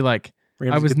be like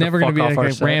Ramsey, I was get the never gonna fuck be off like, our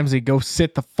hey, set. Ramsey, go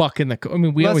sit the fuck in the. I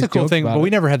mean, we Well, always that's the cool joke thing, about but we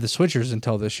it. never had the switchers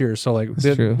until this year. So like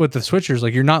That's true. with the switchers,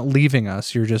 like you're not leaving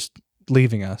us, you're just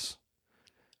leaving us.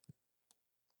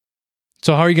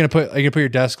 So how are you gonna put your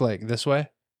desk like this way?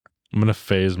 I'm gonna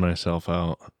phase myself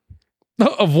out.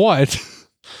 Of what?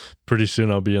 Pretty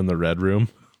soon I'll be in the red room.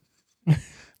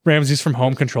 Ramsey's from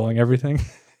home controlling everything.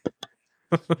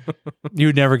 You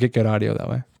would never get good audio that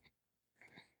way.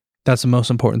 That's the most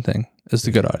important thing is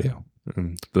the good audio.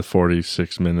 And the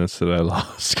 46 minutes that I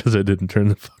lost because I didn't turn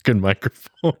the fucking microphone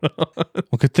on.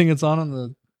 Well, good thing it's on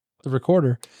the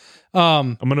recorder.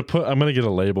 I'm gonna get a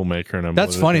label maker, and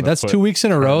That's funny. That's 2 weeks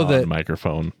in a row that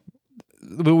microphone.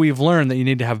 we've learned that you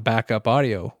need to have backup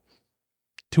audio.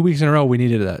 2 weeks in a row, we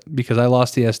needed that because I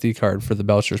lost the SD card for the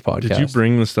Belchers podcast. Did you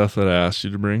bring the stuff that I asked you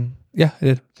to bring? Yeah, I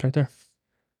did. It's right there.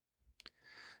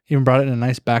 Even brought it in a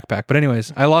nice backpack. But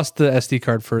anyways, I lost the SD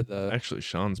card for the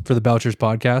Sean's. for the Belchers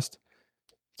podcast.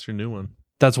 It's your new one.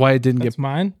 That's why it didn't That's get.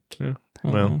 mine. Yeah.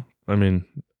 Oh. Well, I mean,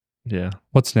 yeah.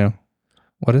 What's new?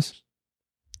 What is?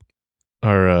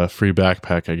 Our free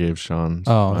backpack I gave Sean.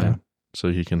 Oh, yeah.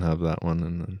 So he can have that one,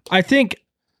 and then I think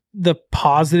the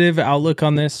positive outlook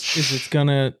on this is it's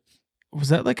gonna. Was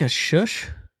that like a shush?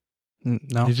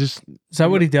 No. he just Is that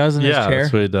what he does in his chair?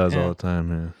 that's what he does Yeah. all the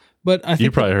time. Yeah. But I think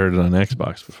You probably heard it on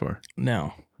Xbox before.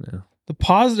 no. Yeah. The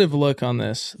positive look on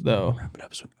this though Wrap it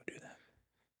up so we can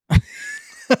do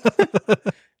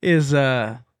that. is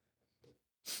I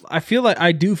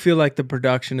do feel like the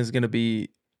production is going to be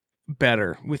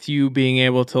better with you being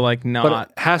able to like not But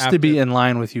it has have to be in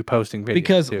line with you posting videos.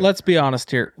 because too. let's be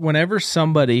honest here, whenever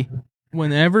somebody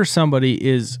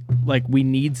is like, we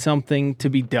need something to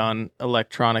be done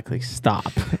electronically,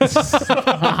 stop.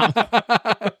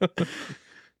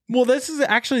 Well, this is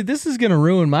going to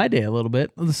ruin my day a little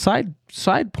bit. The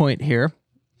side point here,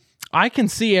 I can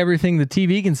see everything the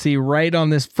TV can see right on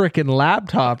this freaking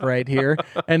laptop right here,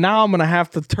 and now I'm going to have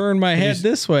to turn my head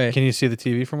this way. Can you see the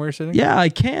TV from where you're sitting? Yeah, I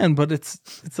can, but it's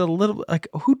a little like,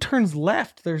 who turns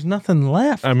left? There's nothing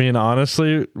left. I mean,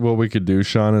 honestly, what we could do,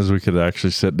 Sean, is we could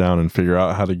actually sit down and figure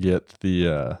out how to get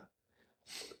the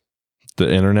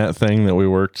internet thing that we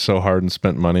worked so hard and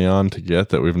spent money on to get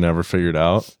that we've never figured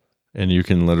out. And you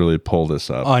can literally pull this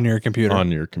up On your computer.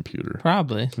 on your computer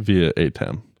Probably. via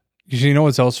ATEM. You know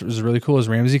what's else is really cool is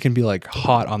Ramsey can be like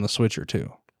hot on the switcher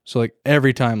too. So like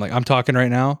every time, like I'm talking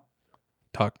right now,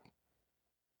 talk.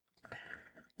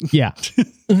 Yeah.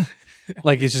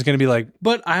 Like it's just gonna be like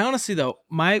But I honestly though,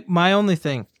 my only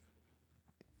thing,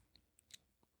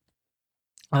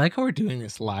 I like how we're doing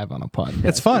this live on a podcast.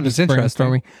 It's fun. It's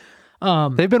interesting.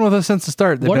 Brainstorming. They've been with us since the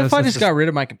start. What if I just got rid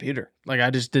of my computer? Like I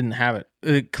just didn't have it.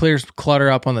 It clears clutter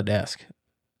up on the desk.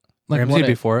 Like Ramsey what if-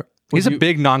 before it? He's a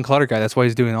big non-clutter guy. That's why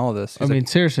he's doing all of this. I mean,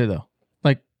 seriously though,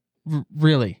 like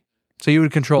really, so you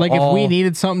would control like all, if we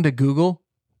needed something to Google,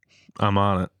 I'm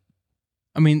on it.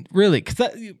 I mean, really,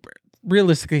 because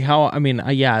realistically, how I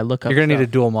look up. you're gonna need a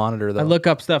stuff. dual monitor though. I look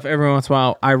up stuff every once in a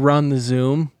while. I run the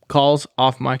Zoom calls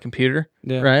off my computer,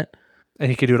 right? And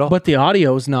he could do it all. But the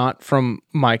audio is not from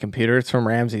my computer; it's from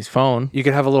Ramsey's phone. You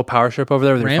could have a little power strip over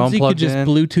there with your phone Ramsey could plugged just in.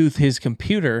 Bluetooth his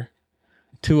computer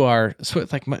to our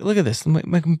look at this.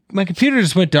 My computer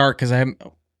just went dark because I haven't.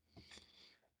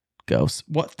 Ghosts.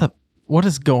 What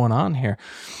is going on here?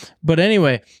 But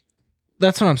anyway,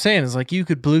 that's what I'm saying. Is like you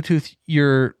could Bluetooth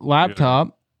your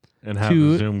laptop And have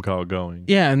the Zoom call going.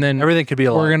 Yeah, and then Everything could be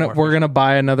a lot more we're gonna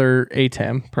buy another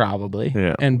ATEM probably,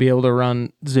 and be able to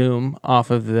run Zoom off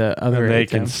of the other. And they ATEM.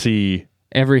 can see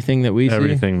everything that we see.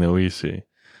 everything that we see.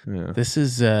 Yeah. This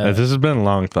is this has been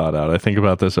long thought out. I think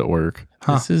about this at work.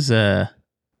 This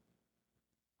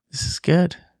is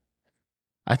good.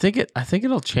 I think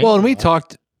it'll change. Well, and we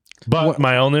talked. But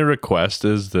my only request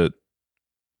is that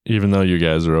even though you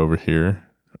guys are over here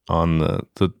on the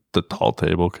tall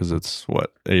table, because it's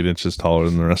 8 inches taller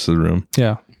than the rest of the room.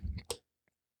 Yeah.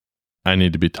 I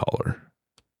need to be taller.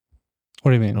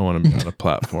 What do you mean? I want to be on a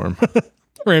platform.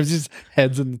 Ramsey's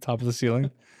head's in the top of the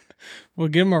ceiling. We'll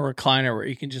give him a recliner where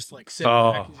you can just like sit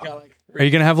back. He's got, like, Are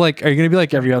you gonna be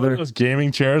like every other? Those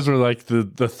gaming chairs where like the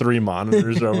 3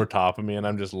 monitors are over top of me and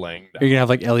I'm just laying down. Are you gonna have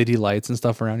like LED lights and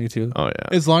stuff around you too? Oh yeah.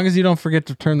 as long as you don't forget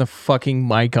to turn the fucking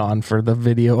mic on for the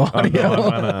video audio.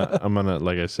 I'm gonna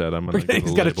like I said, I'm gonna get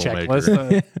He's a got a label checklist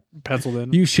maker. penciled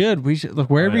in. We should look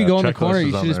wherever you go in the checklist corner. is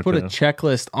You on should just there, put a too.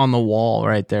 checklist on the wall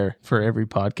right there for every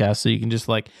podcast, so you can just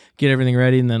like get everything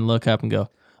ready and then look up and go,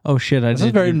 "Oh shit, I This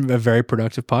is did." a very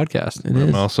productive podcast. It I'm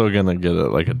is. also gonna get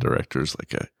a director's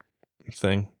like a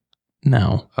thing.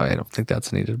 No, I don't think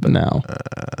that's needed. But no.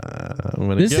 I'm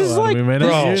gonna This get is one. like We may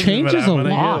not this use it, changes but I'm a gonna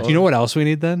get lot. do you know what else we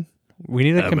need then? We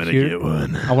need a I'm gonna computer. get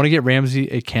one. I want to get Ramsey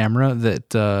a camera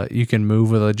that you can move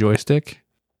with a joystick,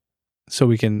 so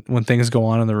we can when things go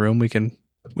on in the room, we can.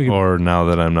 Or now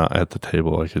that I'm not at the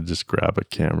table, I could just grab a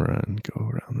camera and go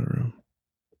around the room.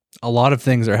 A lot of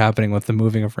things are happening with the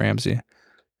moving of Ramsey.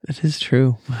 It is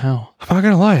true. Wow. I'm not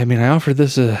gonna lie. I mean, I offered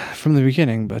this from the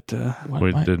beginning, but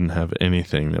We didn't have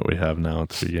anything that we have now at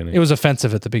the beginning. it was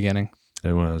offensive at the beginning.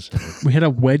 It was. We had a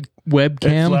It's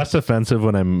webcam. less offensive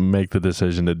when I make the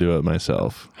decision to do it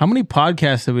myself. How many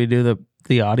podcasts did we do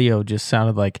the audio just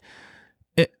sounded like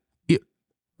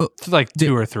It's like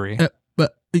 2 or 3.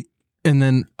 and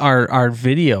then our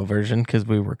video version, because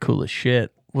we were cool as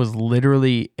shit, was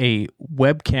literally a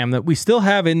webcam that we still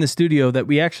have in the studio that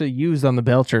we actually used on the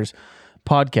Belchers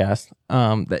podcast.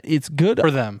 That it's good For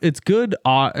them. It's good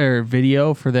or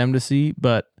video for them to see,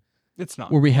 but It's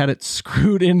not. where we had it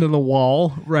screwed into the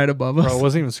wall right above us. Bro, it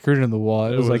wasn't even screwed into the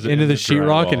wall. It was like was into in the the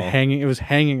sheetrock and drywall. hanging. It was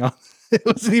hanging on. It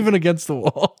wasn't even against the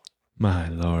wall. My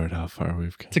Lord, how far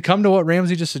we've come. To come to what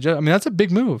Ramsey just suggested, I mean, that's a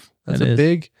big move. That's That a is.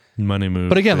 big. Money move.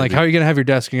 But again, like, baby. how are you going to have your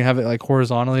desk? You're going to have it like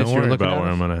horizontally Don't as you're worry looking about at where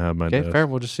it? I'm going to have my Okay, desk. fair.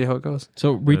 We'll just see how it goes.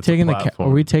 So we It's a taking platform.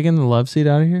 are we taking the love seat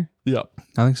out of here? Yep.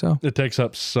 I think so. It takes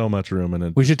up so much room in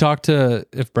it. We should talk to,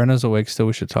 if Brenna's awake still,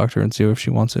 we should talk to her and see if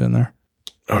she wants it in there.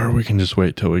 Or we can just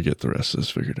wait till we get the rest of this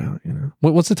figured out, you know?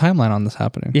 What's the timeline on this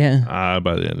happening? Yeah.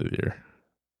 By the end of the year.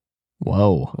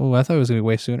 Whoa. Oh, I thought it was going to be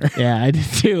way sooner. Yeah, I did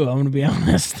too. I'm gonna be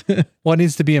honest. What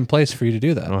needs to be in place for you to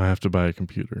do that? Oh, I have to buy a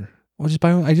computer. Well, just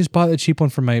buy one. I just bought a cheap one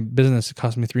for my business. It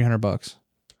cost me $300.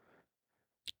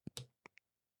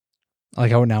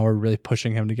 Like how now we're really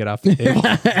pushing him to get off the table.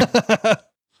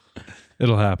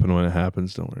 It'll happen when it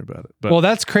happens. Don't worry about it. But Well,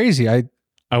 that's crazy.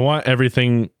 I want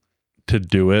everything to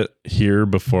do it here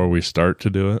before we start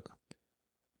to do it.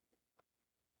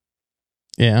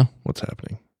 Yeah. What's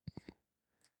happening?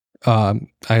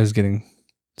 I was getting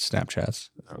Snapchats.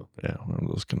 Oh, yeah. One of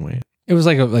those can wait. It was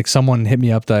like someone hit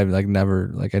me up that I like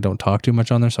never like I don't talk too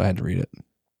much on there, so I had to read it.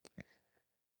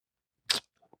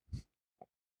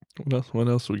 What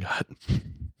else we got?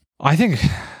 I think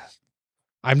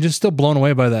I'm just still blown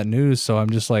away by that news, so I'm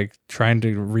just like trying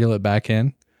to reel it back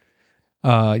in.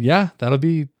 Yeah,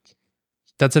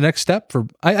 that's the next step for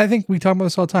I think we talk about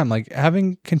this all the time. Like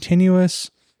having continuous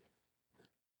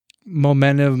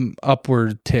momentum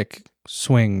upward tick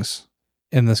swings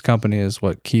in this company is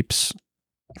what keeps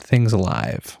things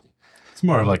alive. It's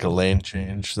more of like a lane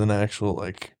change than actual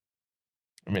like.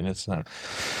 I mean, it's not.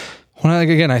 Well,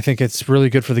 again, I think it's really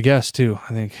good for the guests too.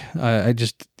 I think I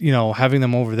just having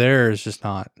them over there is just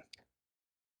not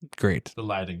great. The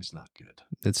lighting's not good.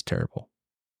 It's terrible.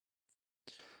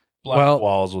 Black Well-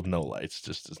 walls with no lights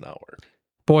just does not work.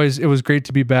 Boys, it was great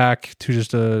to be back to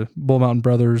just a Bull Mountain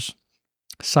Brothers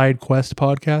side quest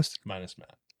podcast Minus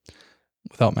Matt.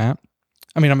 without Matt.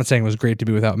 I mean, I'm not saying it was great to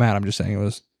be without Matt. I'm just saying it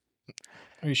was.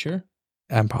 Are you sure?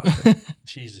 I'm positive.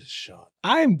 Jesus, Sean.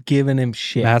 I'm giving him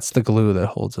shit. Matt's the glue that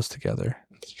holds us together.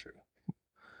 That's true.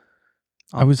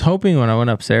 I was hoping when I went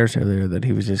upstairs earlier that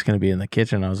he was just going to be in the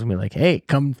kitchen. I was going to be like, hey,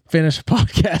 come finish a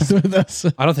podcast with us.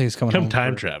 I don't think he's coming Come home.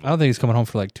 time I travel. don't think he's coming home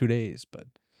for like 2 days, but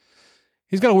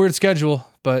he's got a weird schedule,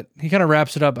 but he kind of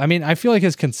wraps it up. I mean, I feel like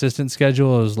his consistent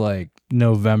schedule is like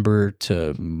November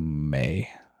to May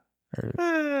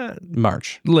or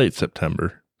March. Late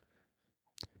September.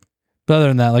 But other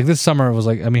than that, like this summer was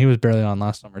like, I mean, he was barely on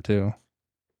last summer too.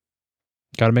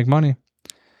 Got to make money.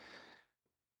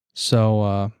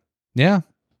 So, yeah.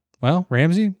 Well,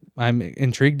 Ramsey, I'm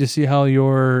intrigued to see how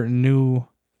your new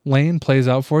lane plays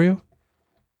out for you.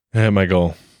 I had my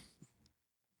goal.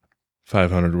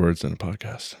 500 words in a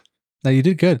podcast. Now you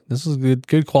did good. This is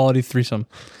good quality threesome.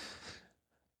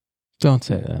 Don't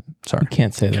say that. Sorry. You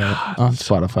can't say that God. on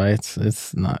Spotify.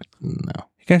 It's not. No.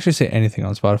 You can actually say anything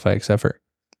on Spotify except for.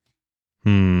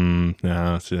 No,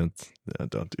 see, don't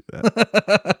do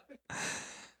that.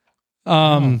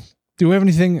 Do we have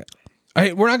anything?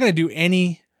 We're not going to do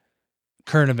any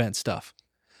current event stuff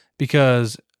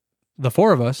because the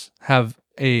four of us have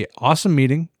a awesome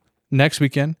meeting next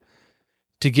weekend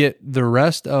to get the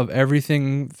rest of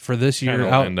everything for this year Kinda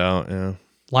out, lined out, yeah.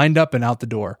 lined up and out the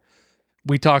door.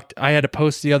 We talked. I had a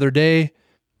post the other day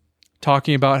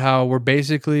talking about how we're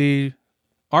basically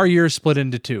our year is split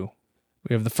into two.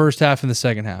 We have the first half and the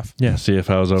second half. Yeah, see, if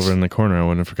I was over in the corner, I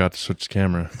wouldn't have forgot to switch the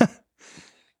camera.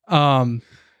 How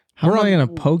We're am I on- going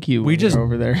to poke you? we when just- you're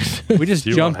over there. We just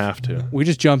You jumped. won't have to. We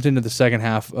just jumped into the second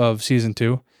half of season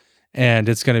 2, and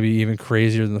it's going to be even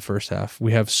crazier than the first half.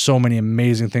 We have so many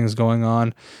amazing things going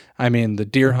on. I mean, the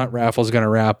deer hunt raffle is going to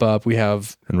wrap up. We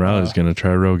have And Riley's going to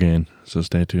try Rogaine, so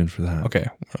stay tuned for that. okay.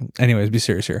 Anyways, be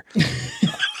serious here.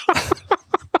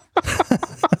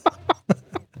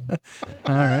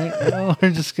 All right, well,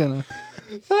 we're just gonna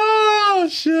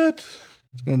shit.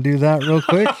 do that real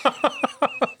quick.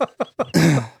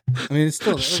 I mean, it's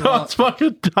still Sean's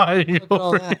fucking dying look at all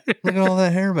over that. Look at all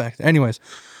that hair back there. Anyways,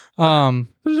 Look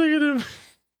at him.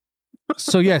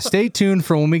 so yeah, stay tuned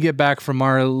for when we get back from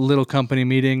our little company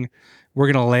meeting.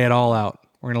 We're going to lay it all out.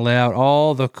 We're going to lay out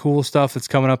all the cool stuff that's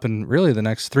coming up in really the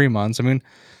next 3 months. I mean,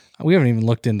 we haven't even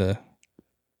looked into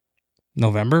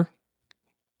November.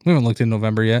 We haven't looked in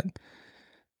November yet.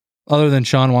 Other than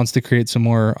Sean wants to create some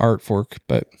more art fork,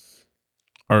 but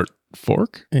Art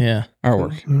fork? Yeah.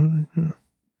 artwork.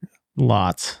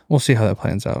 Lots. We'll see how that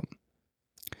plans out.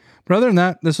 But other than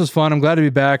that, this was fun. I'm glad to be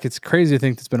back. It's crazy to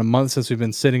think it's been a month since we've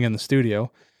been sitting in the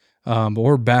studio. But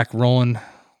we're back rolling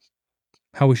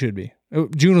how we should be.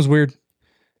 June was weird.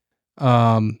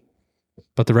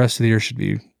 But the rest of the year should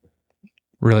be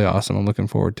really awesome. I'm looking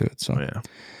forward to it. So Yeah.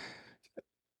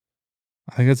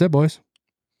 I think that's it, boys.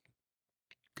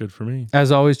 Good for me.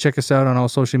 As always, check us out on all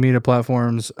social media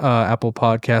platforms, Apple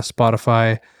Podcasts,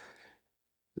 Spotify.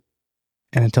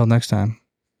 And until next time,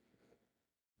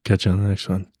 Catch you on the next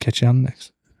one. catch you on the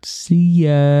next. See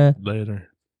ya. Later.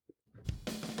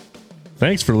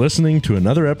 Thanks for listening to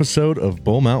another episode of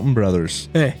Bull Mountain Brothers.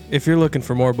 Hey, if you're looking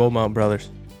for more Bull Mountain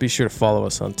Brothers, be sure to follow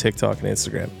us on TikTok and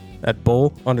Instagram at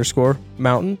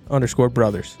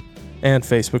Bull_Mountain_Brothers and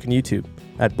Facebook and YouTube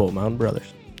at Bull Mountain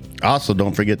Brothers. Also,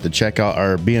 don't forget to check out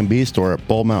our B&B store at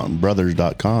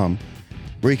bullmountainbrothers.com,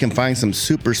 where you can find some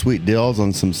super sweet deals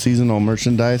on some seasonal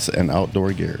merchandise and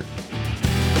outdoor gear.